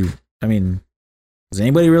 Could you? I mean. Does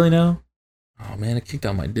anybody really know? Oh man, it kicked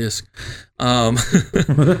out my disc.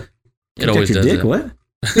 It always does dick, that. What?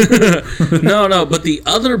 No, but the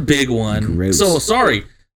other big one. Gross. So sorry,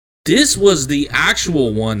 this was the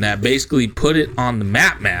actual one that basically put it on the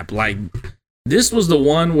map. Like this was the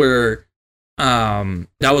one where that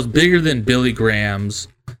was bigger than Billy Graham's.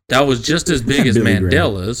 That was just as big as Billy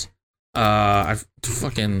Mandela's.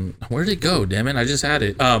 Where'd it go? Damn it! I just had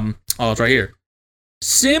it. It's right here.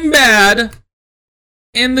 Sinbad.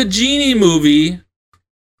 In the Genie movie,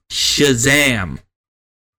 Shazam.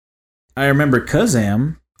 I remember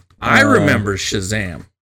Kazam. I remember Shazam.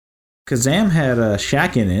 Kazam had a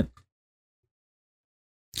Shaq in it.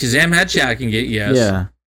 Shazam had Shaq in it, yes. Yeah.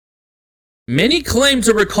 Many claim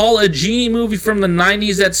to recall a Genie movie from the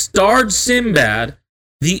 90s that starred Sinbad.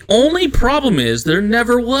 The only problem is there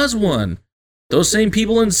never was one. Those same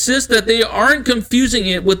people insist that they aren't confusing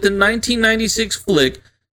it with the 1996 flick,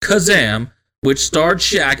 Kazam, which starred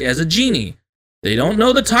Shaq as a genie. They don't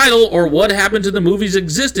know the title or what happened to the movie's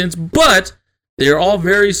existence, but they are all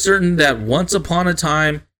very certain that once upon a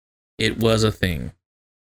time, it was a thing.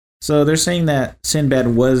 So they're saying that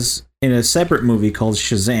Sinbad was in a separate movie called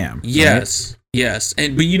Shazam. Yes, right? Yes.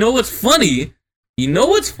 But you know what's funny?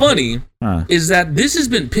 Is that this has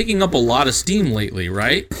been picking up a lot of steam lately,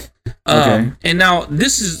 right? Okay. And now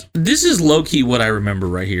this is low key what I remember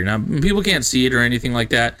right here. Now people can't see it or anything like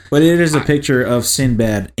that. But it is a picture of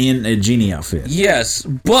Sinbad in a genie outfit. Yes,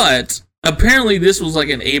 but apparently this was like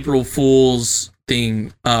an April Fool's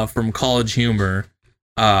thing from College Humor.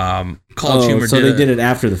 College Humor. So they did it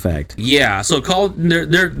after the fact. Yeah. So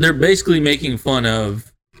they're basically making fun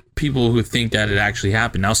of people who think that it actually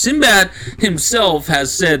happened. Now Sinbad himself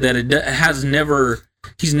has said that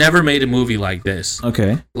he's never made a movie like this.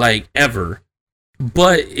 Okay. Like ever.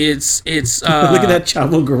 But it's look at that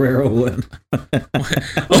Chavo Guerrero one.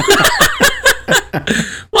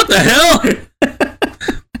 What the hell?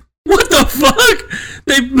 What the fuck?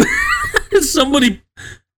 Somebody.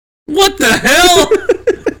 What the hell?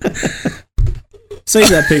 Save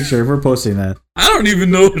that picture. We're posting that. I don't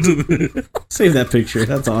even know what to do. Save that picture.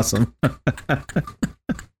 That's awesome.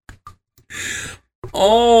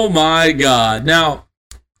 Oh my god. Now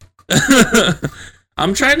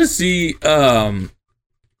I'm trying to see damn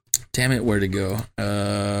it, where'd it go?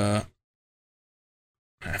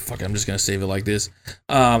 Fuck it, I'm just gonna save it like this.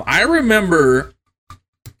 I remember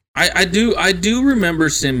I do remember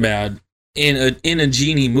Sinbad in a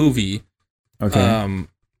genie movie. Okay.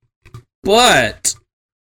 But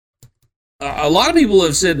a lot of people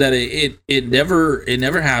have said that it never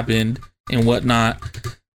happened and whatnot.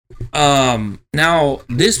 Now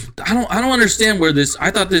this I don't understand where this.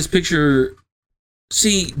 I thought this picture.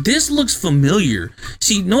 See, this looks familiar.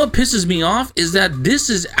 See, you know what pisses me off is that this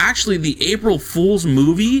is actually the April Fool's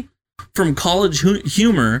movie from College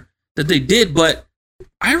Humor that they did, but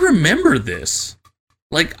I remember this.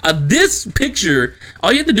 Like this picture,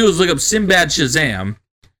 all you have to do is look up Sinbad Shazam.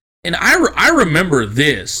 And I remember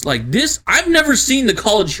this. Like this, I've never seen the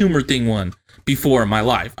College Humor thing one before in my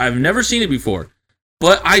life. I've never seen it before.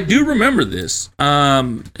 But I do remember this.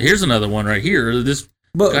 Here's another one right here.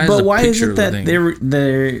 But why is it that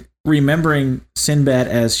they're remembering Sinbad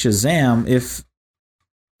as Shazam if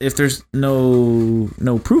there's no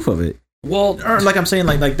proof of it? Well, or like I'm saying,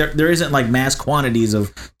 like there isn't like mass quantities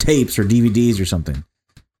of tapes or DVDs or something.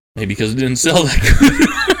 Maybe because it didn't sell that good.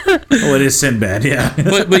 Oh, it is Sinbad, yeah.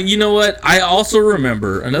 but you know what? I also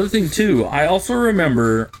remember another thing too. I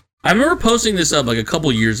remember posting this up like a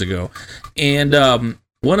couple years ago, and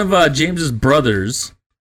one of James's brothers, I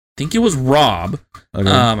think it was Rob, Okay.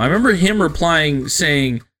 I remember him replying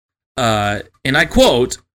saying, and I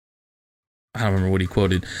quote, I don't remember what he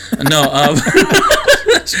quoted. No,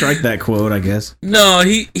 strike that quote, I guess. No,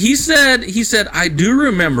 he said, I do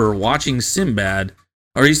remember watching Sinbad,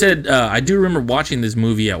 or he said, I do remember watching this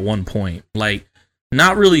movie at one point, like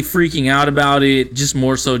not really freaking out about it, just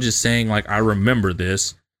more so just saying like, I remember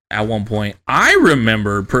this at one point. I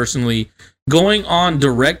remember personally going on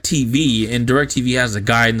DirecTV, and DirecTV has a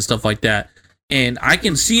guide and stuff like that. And I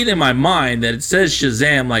can see it in my mind that it says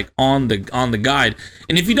Shazam like on the guide.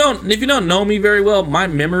 And if you don't know me very well, my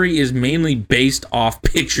memory is mainly based off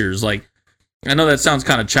pictures. Like, I know that sounds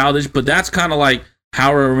kind of childish, but that's kind of like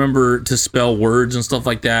how I remember to spell words and stuff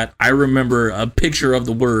like that. I remember a picture of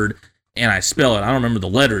the word and I spell it. I don't remember the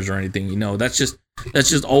letters or anything. You know, that's just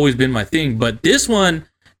always been my thing. But this one,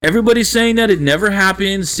 everybody's saying that it never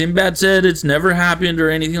happened. Sinbad said it's never happened or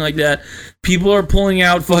anything like that. People are pulling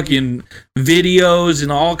out fucking videos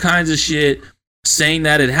and all kinds of shit saying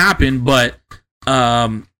that it happened, but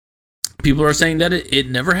people are saying that it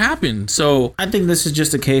never happened. So I think this is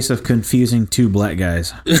just a case of confusing two black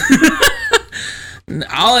guys.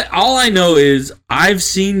 all I know is I've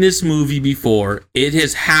seen this movie before. It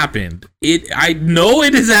has happened. I know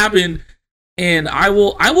it has happened. And I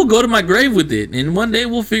will go to my grave with it, and one day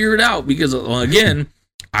we'll figure it out. Because again,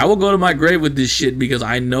 I will go to my grave with this shit because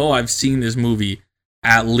I know I've seen this movie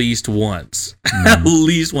at least once, at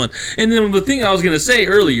least once. And then the thing I was gonna say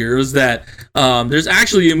earlier was that there's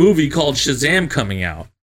actually a movie called Shazam coming out.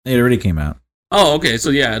 It already came out. Oh, okay,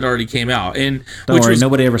 so yeah, it already came out, and don't worry,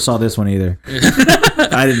 nobody ever saw this one either.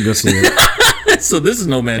 I didn't go see it. So this is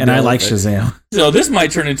no Mandela. And I like effect. Shazam. So this might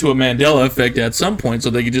turn into a Mandela effect at some point, so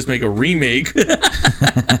they could just make a remake.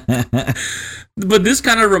 But this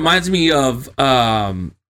kind of reminds me of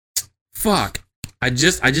fuck. I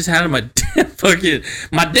just had it in my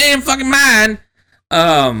damn fucking mind.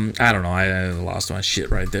 I don't know. I lost my shit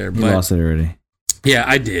right there. You lost it already. Yeah,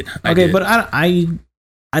 I did. But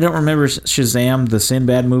I don't remember Shazam, the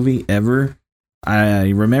Sinbad movie, ever. I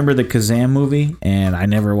remember the Kazam movie, and I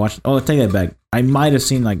never watched. Oh, take that back. I might have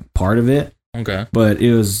seen like part of it. Okay. But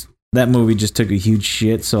that movie just took a huge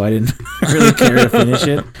shit, so I didn't really care to finish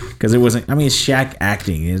it because it wasn't. I mean, it's Shaq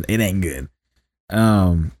acting. It ain't good.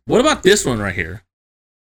 What about this one right here?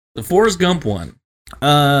 The Forrest Gump one.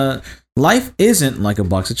 Life isn't like a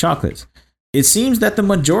box of chocolates. It seems that the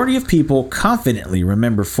majority of people confidently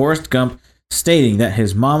remember Forrest Gump stating that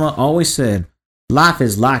his mama always said, "Life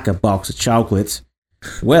is like a box of chocolates."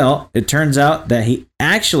 Well, it turns out that he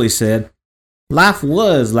actually said, "Life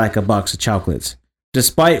was like a box of chocolates,"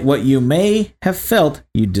 despite what you may have felt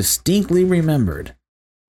you distinctly remembered.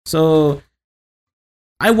 So,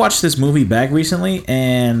 I watched this movie back recently,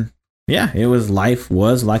 and yeah, life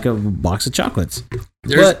was like a box of chocolates.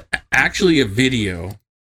 There's actually a video.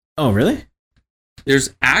 Oh, really?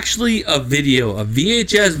 There's actually a video, a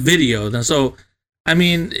VHS video. And so, I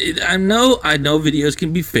mean, I know videos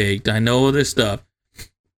can be faked. I know all this stuff.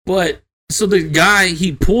 But, so the guy,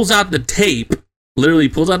 he pulls out the tape, literally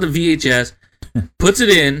pulls out the VHS, puts it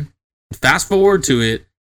in, fast forward to it,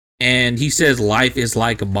 and he says life is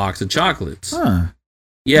like a box of chocolates. Huh.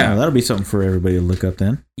 Yeah. That'll be something for everybody to look up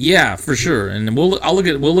then. Yeah, for sure. And we'll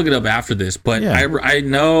look it up after this. But yeah. I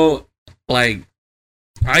know, like,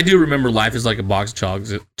 I do remember life is like a box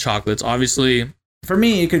of chocolates. Obviously, for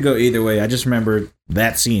me, it could go either way. I just remember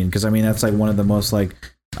that scene because I mean that's like one of the most like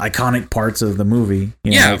iconic parts of the movie.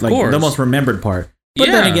 You know, yeah, of like course, the most remembered part. But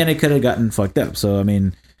then again, it could have gotten fucked up. So I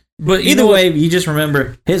mean, but either way, you just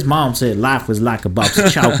remember his mom said life was like a box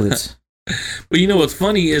of chocolates. But you know what's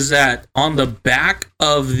funny is that on the back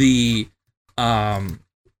of the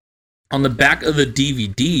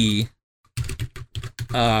DVD.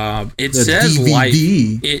 It says DVD. Life.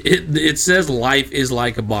 It says life is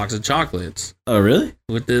like a box of chocolates. Oh, really?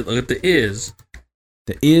 With the is.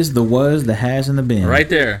 The is, the was, the has, and the been. Right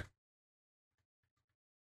there.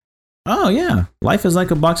 Oh yeah, life is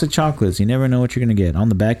like a box of chocolates. You never know what you're gonna get. On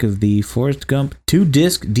the back of the Forrest Gump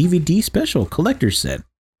 2-disc DVD special collector's set.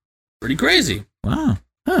 Pretty crazy. Wow.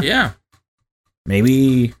 Huh. Yeah.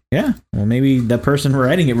 Maybe. Yeah. Well, maybe that person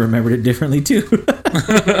writing it remembered it differently too.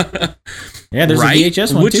 Yeah, there's a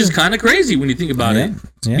VHS one which too. Is kind of crazy when you think about it.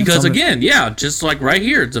 Yeah, because again, just like right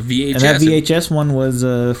here, it's a VHS. And that VHS one was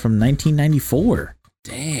from 1994.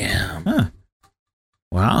 Damn. Huh.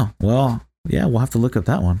 Wow. Well, yeah, we'll have to look up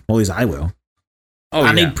that one. Well, at least I will. Oh,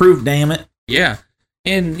 I need proof, damn it. Yeah,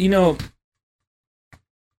 and you know,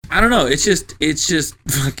 I don't know. It's just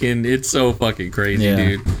fucking. It's so fucking crazy,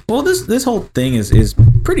 dude. Well, this whole thing is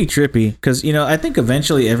pretty trippy because I think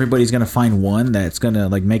eventually everybody's gonna find one that's gonna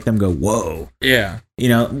like make them go whoa. Yeah.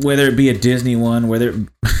 Whether it be a Disney one, whether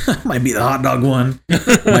it might be the hot dog one,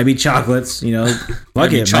 might be chocolates. Fuck it, might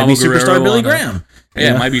be Superstar Billy Graham.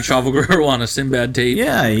 Yeah, it might be Chavo Guerrero on a Sinbad tape.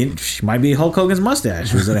 Yeah, it might be Hulk Hogan's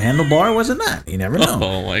mustache. Was it a handlebar? Was it not? You never know.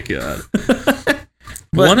 Oh my god.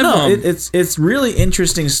 But it's really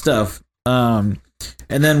interesting stuff.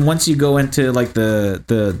 And then once you go into like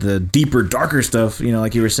the deeper, darker stuff,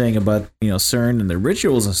 like you were saying about CERN and the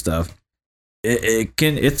rituals and stuff,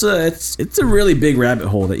 it's a really big rabbit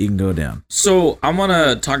hole that you can go down. So I want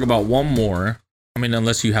to talk about one more. I mean,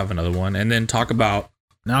 unless you have another one, and then talk about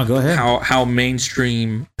no, go ahead. How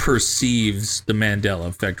mainstream perceives the Mandela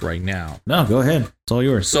effect right now. No, go ahead. It's all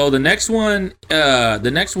yours. So the next one I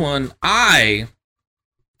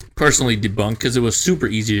personally debunked because it was super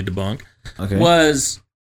easy to debunk. Okay. Was,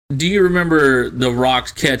 do you remember The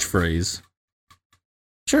Rock's catchphrase?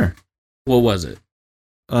 Sure. What was it?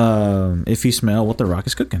 If you smell what The Rock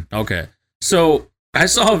is cooking. Okay. So I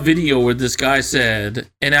saw a video where this guy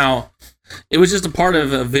said, and now it was just a part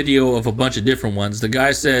of a video of a bunch of different ones. The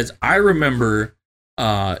guy says, I remember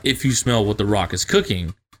if you smell what The Rock is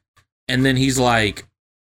cooking. And then he's like,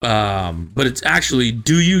 but it's actually,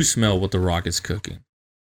 do you smell what The Rock is cooking?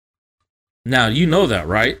 Now, you know that,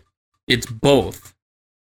 right? It's both.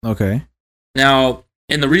 Okay. Now,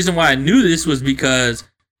 and the reason why I knew this was because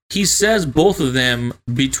he says both of them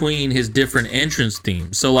between his different entrance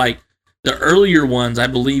themes. So, like, the earlier ones, I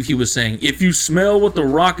believe he was saying, if you smell what The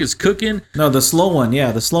Rock is cooking. No, the slow one.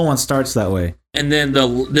 Yeah, the slow one starts that way. And then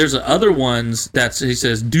there's other ones that he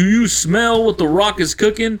says, do you smell what The Rock is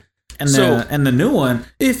cooking? And the new one,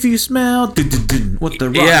 if you smell what The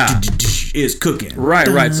Rock is cooking.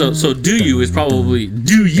 Right. So do you is probably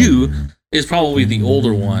the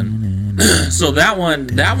older one. So that one,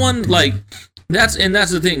 like, that's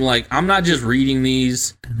the thing. Like, I'm not just reading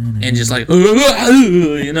these and just like,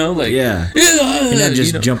 like, yeah, you're not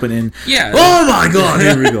just jumping in. Yeah. Oh my God,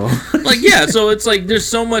 here we go. Like, yeah. So it's like there's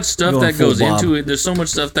so much stuff that goes into it. There's so much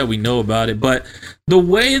stuff that we know about it, but the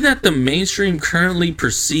way that the mainstream currently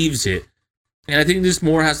perceives it, and I think this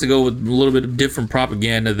more has to go with a little bit of different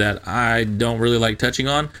propaganda that I don't really like touching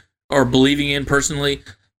on or believing in personally.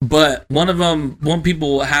 But one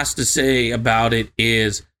people has to say about it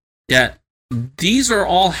is that these are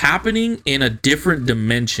all happening in a different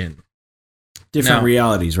dimension. Different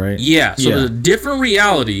realities, right? Yeah. So there's a different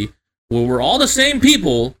reality where we're all the same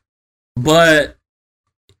people, but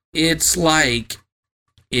it's like,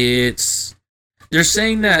 they're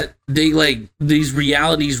saying that they like these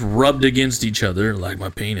realities rubbed against each other, like my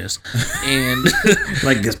penis, and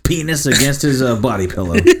like his penis against his body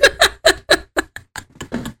pillow.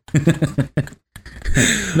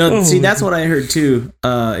 No, see, that's what I heard too.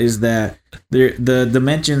 Is that the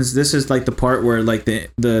dimensions? This is like the part where like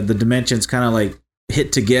the dimensions kind of like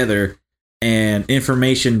hit together, and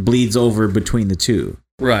information bleeds over between the two.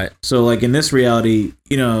 Right. So like in this reality,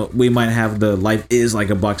 we might have the life is like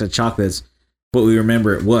a box of chocolates, but we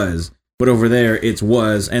remember it was. But over there, it's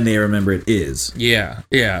was, and they remember it is. Yeah.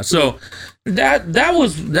 So that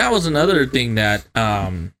was another thing that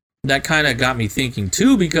that kind of got me thinking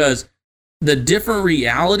too, because the different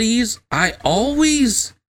realities, so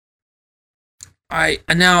here's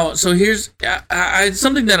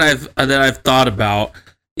something that I've thought about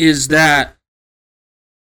is that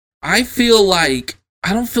I don't feel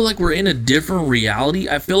like we're in a different reality.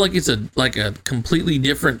 I feel like it's a completely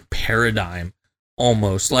different paradigm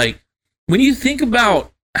almost. Like when you think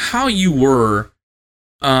about how you were,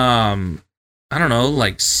 I don't know,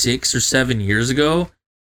 like 6 or 7 years ago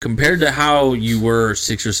compared to how you were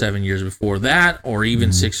 6 or 7 years before that, or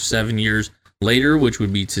even 6 or 7 years later, which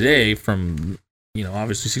would be today from,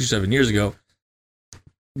 obviously 6 or 7 years ago,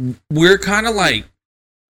 we're kind of like,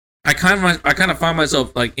 I kind of find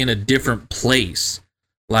myself like in a different place.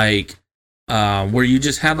 Like, where you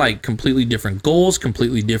just had like completely different goals,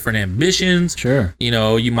 completely different ambitions. Sure.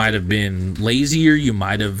 You might have been lazier. You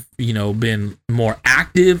might have, been more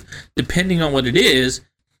active, depending on what it is,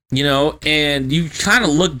 and you kind of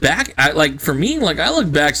look back at, like, for me, like I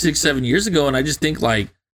look back 6-7 years ago and I just think like,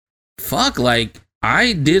 fuck, like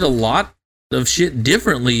I did a lot of shit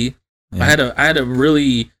differently. Yeah. I had a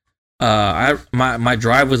really, my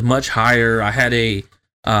drive was much higher. I had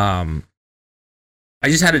I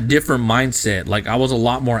just had a different mindset. Like I was a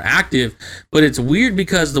lot more active, but it's weird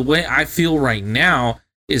because the way I feel right now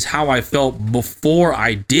is how I felt before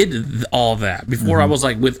I did all that, before I was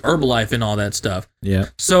like with Herbalife and all that stuff. Yeah.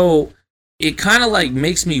 So it kind of like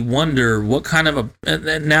makes me wonder what kind of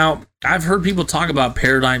now I've heard people talk about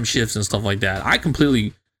paradigm shifts and stuff like that. I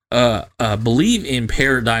completely believe in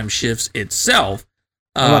paradigm shifts itself.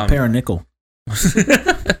 How about paranickel?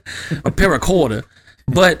 A paracorda.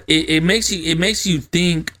 But it makes you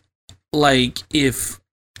think, like, if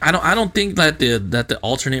I don't think that the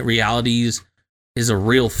alternate realities is a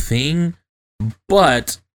real thing,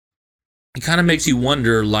 but it kind of makes you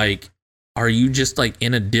wonder, like, are you just like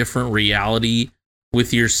in a different reality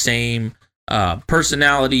with your same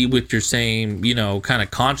personality, with your same, you know, kind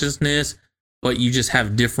of consciousness, but you just have a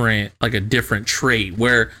different trait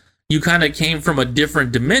where you kind of came from a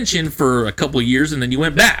different dimension for a couple of years and then you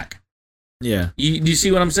went back. Yeah. Do you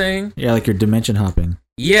see what I'm saying? Yeah, like you're dimension hopping.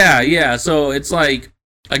 Yeah. So it's like,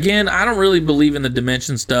 again, I don't really believe in the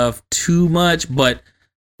dimension stuff too much, but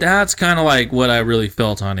that's kind of like what I really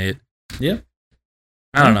felt on it. Yeah.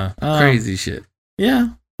 I don't know. Crazy shit. Yeah.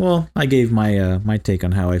 Well, I gave my my take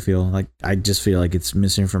on how I feel. Like, I just feel like it's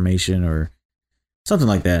misinformation or something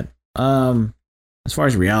like that. As far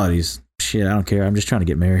as realities, shit, I don't care. I'm just trying to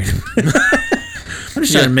get married. I'm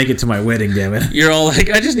just trying to make it to my wedding, damn it. You're all like,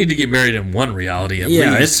 I just need to get married in one reality at least.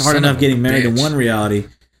 Yeah, it's hard enough getting married in one reality,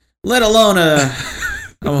 let alone a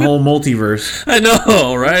whole multiverse. I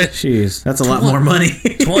know, right? Jeez, that's a lot more money.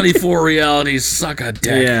 24 realities, suck a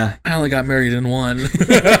dick. Yeah. I only got married in one.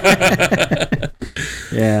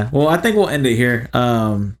 Yeah. Well, I think we'll end it here.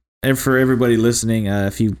 And for everybody listening,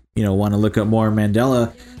 if you want to look up more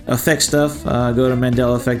Mandela effect stuff, go to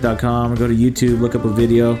mandelaeffect.com or go to YouTube, look up a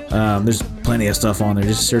video. There's plenty of stuff on there.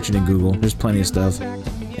 Just search it in Google. There's plenty of stuff.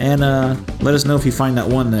 And let us know if you find that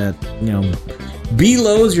one that,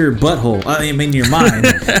 belows your butthole. I mean, your mind.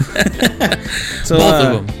 So, both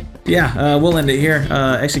of them. Yeah, we'll end it here.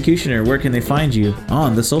 Executioner, where can they find you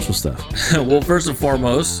on the social stuff? Well, first and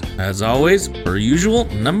foremost, as always, per usual,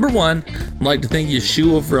 number one, I'd like to thank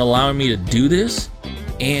Yeshua for allowing me to do this.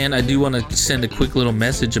 And I do want to send a quick little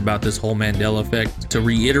message about this whole Mandela effect to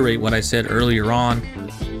reiterate what I said earlier on.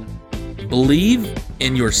 Believe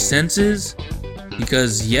in your senses,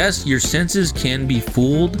 because yes, your senses can be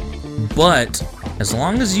fooled, but as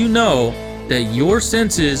long as you know that your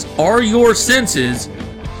senses are your senses,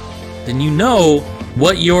 then you know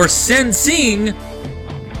what you're sensing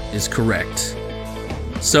is correct.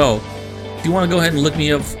 So, if you want to go ahead and look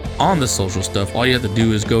me up on the social stuff, all you have to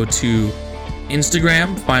do is go to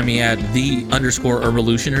Instagram, find me at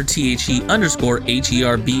 _Herbalutioner,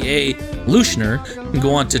 THE_HERBA Lutioner. You can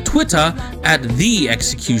go on to Twitter at The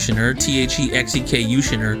Executioner,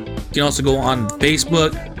 THEXEKUtioner. You can also go on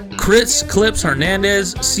Facebook, Chris Clips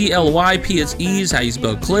Hernandez, CLYPSE is how you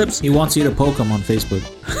spell clips. He wants you to poke him on Facebook.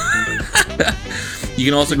 You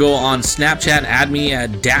can also go on Snapchat, add me at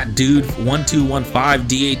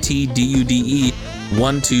datdude1215,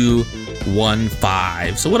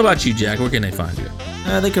 DATDUDE1215. So what about you, Jack? Where can they find you?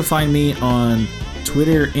 They can find me on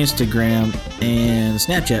Twitter, Instagram, and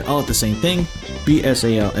Snapchat, all at the same thing.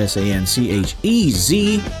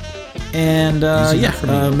 BSALSANCHEZ. And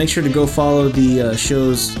make sure to go follow the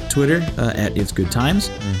show's Twitter at It's Good Times.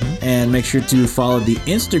 Mm-hmm. And make sure to follow the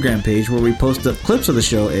Instagram page where we post up clips of the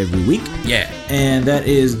show every week. Yeah. And that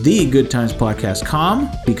is the Good Times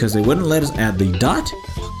Podcast.com, because they wouldn't let us add the dot.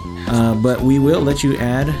 But we will let you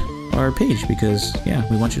add our page because,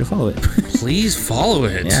 we want you to follow it. Please follow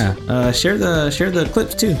it. Yeah. Share the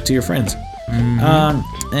clips too to your friends.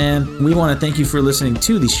 Mm-hmm. And we want to thank you for listening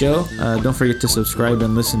to the show. Don't forget to subscribe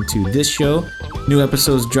and listen to this show. New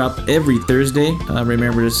episodes drop every Thursday.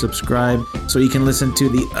 Remember to subscribe so you can listen to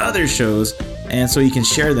the other shows and so you can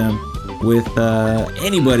share them with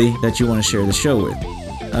anybody that you want to share the show with.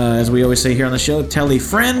 As we always say here on the show, tell a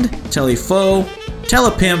friend, tell a foe, tell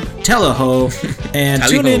a pimp, tell a hoe, and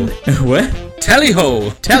tune in. What?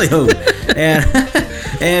 Tally-ho. Tally-ho.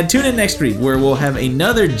 And tune in next week where we'll have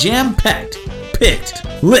another jam-packed, picked,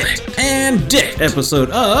 licked, and dicked episode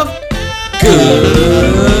of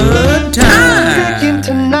Good Times.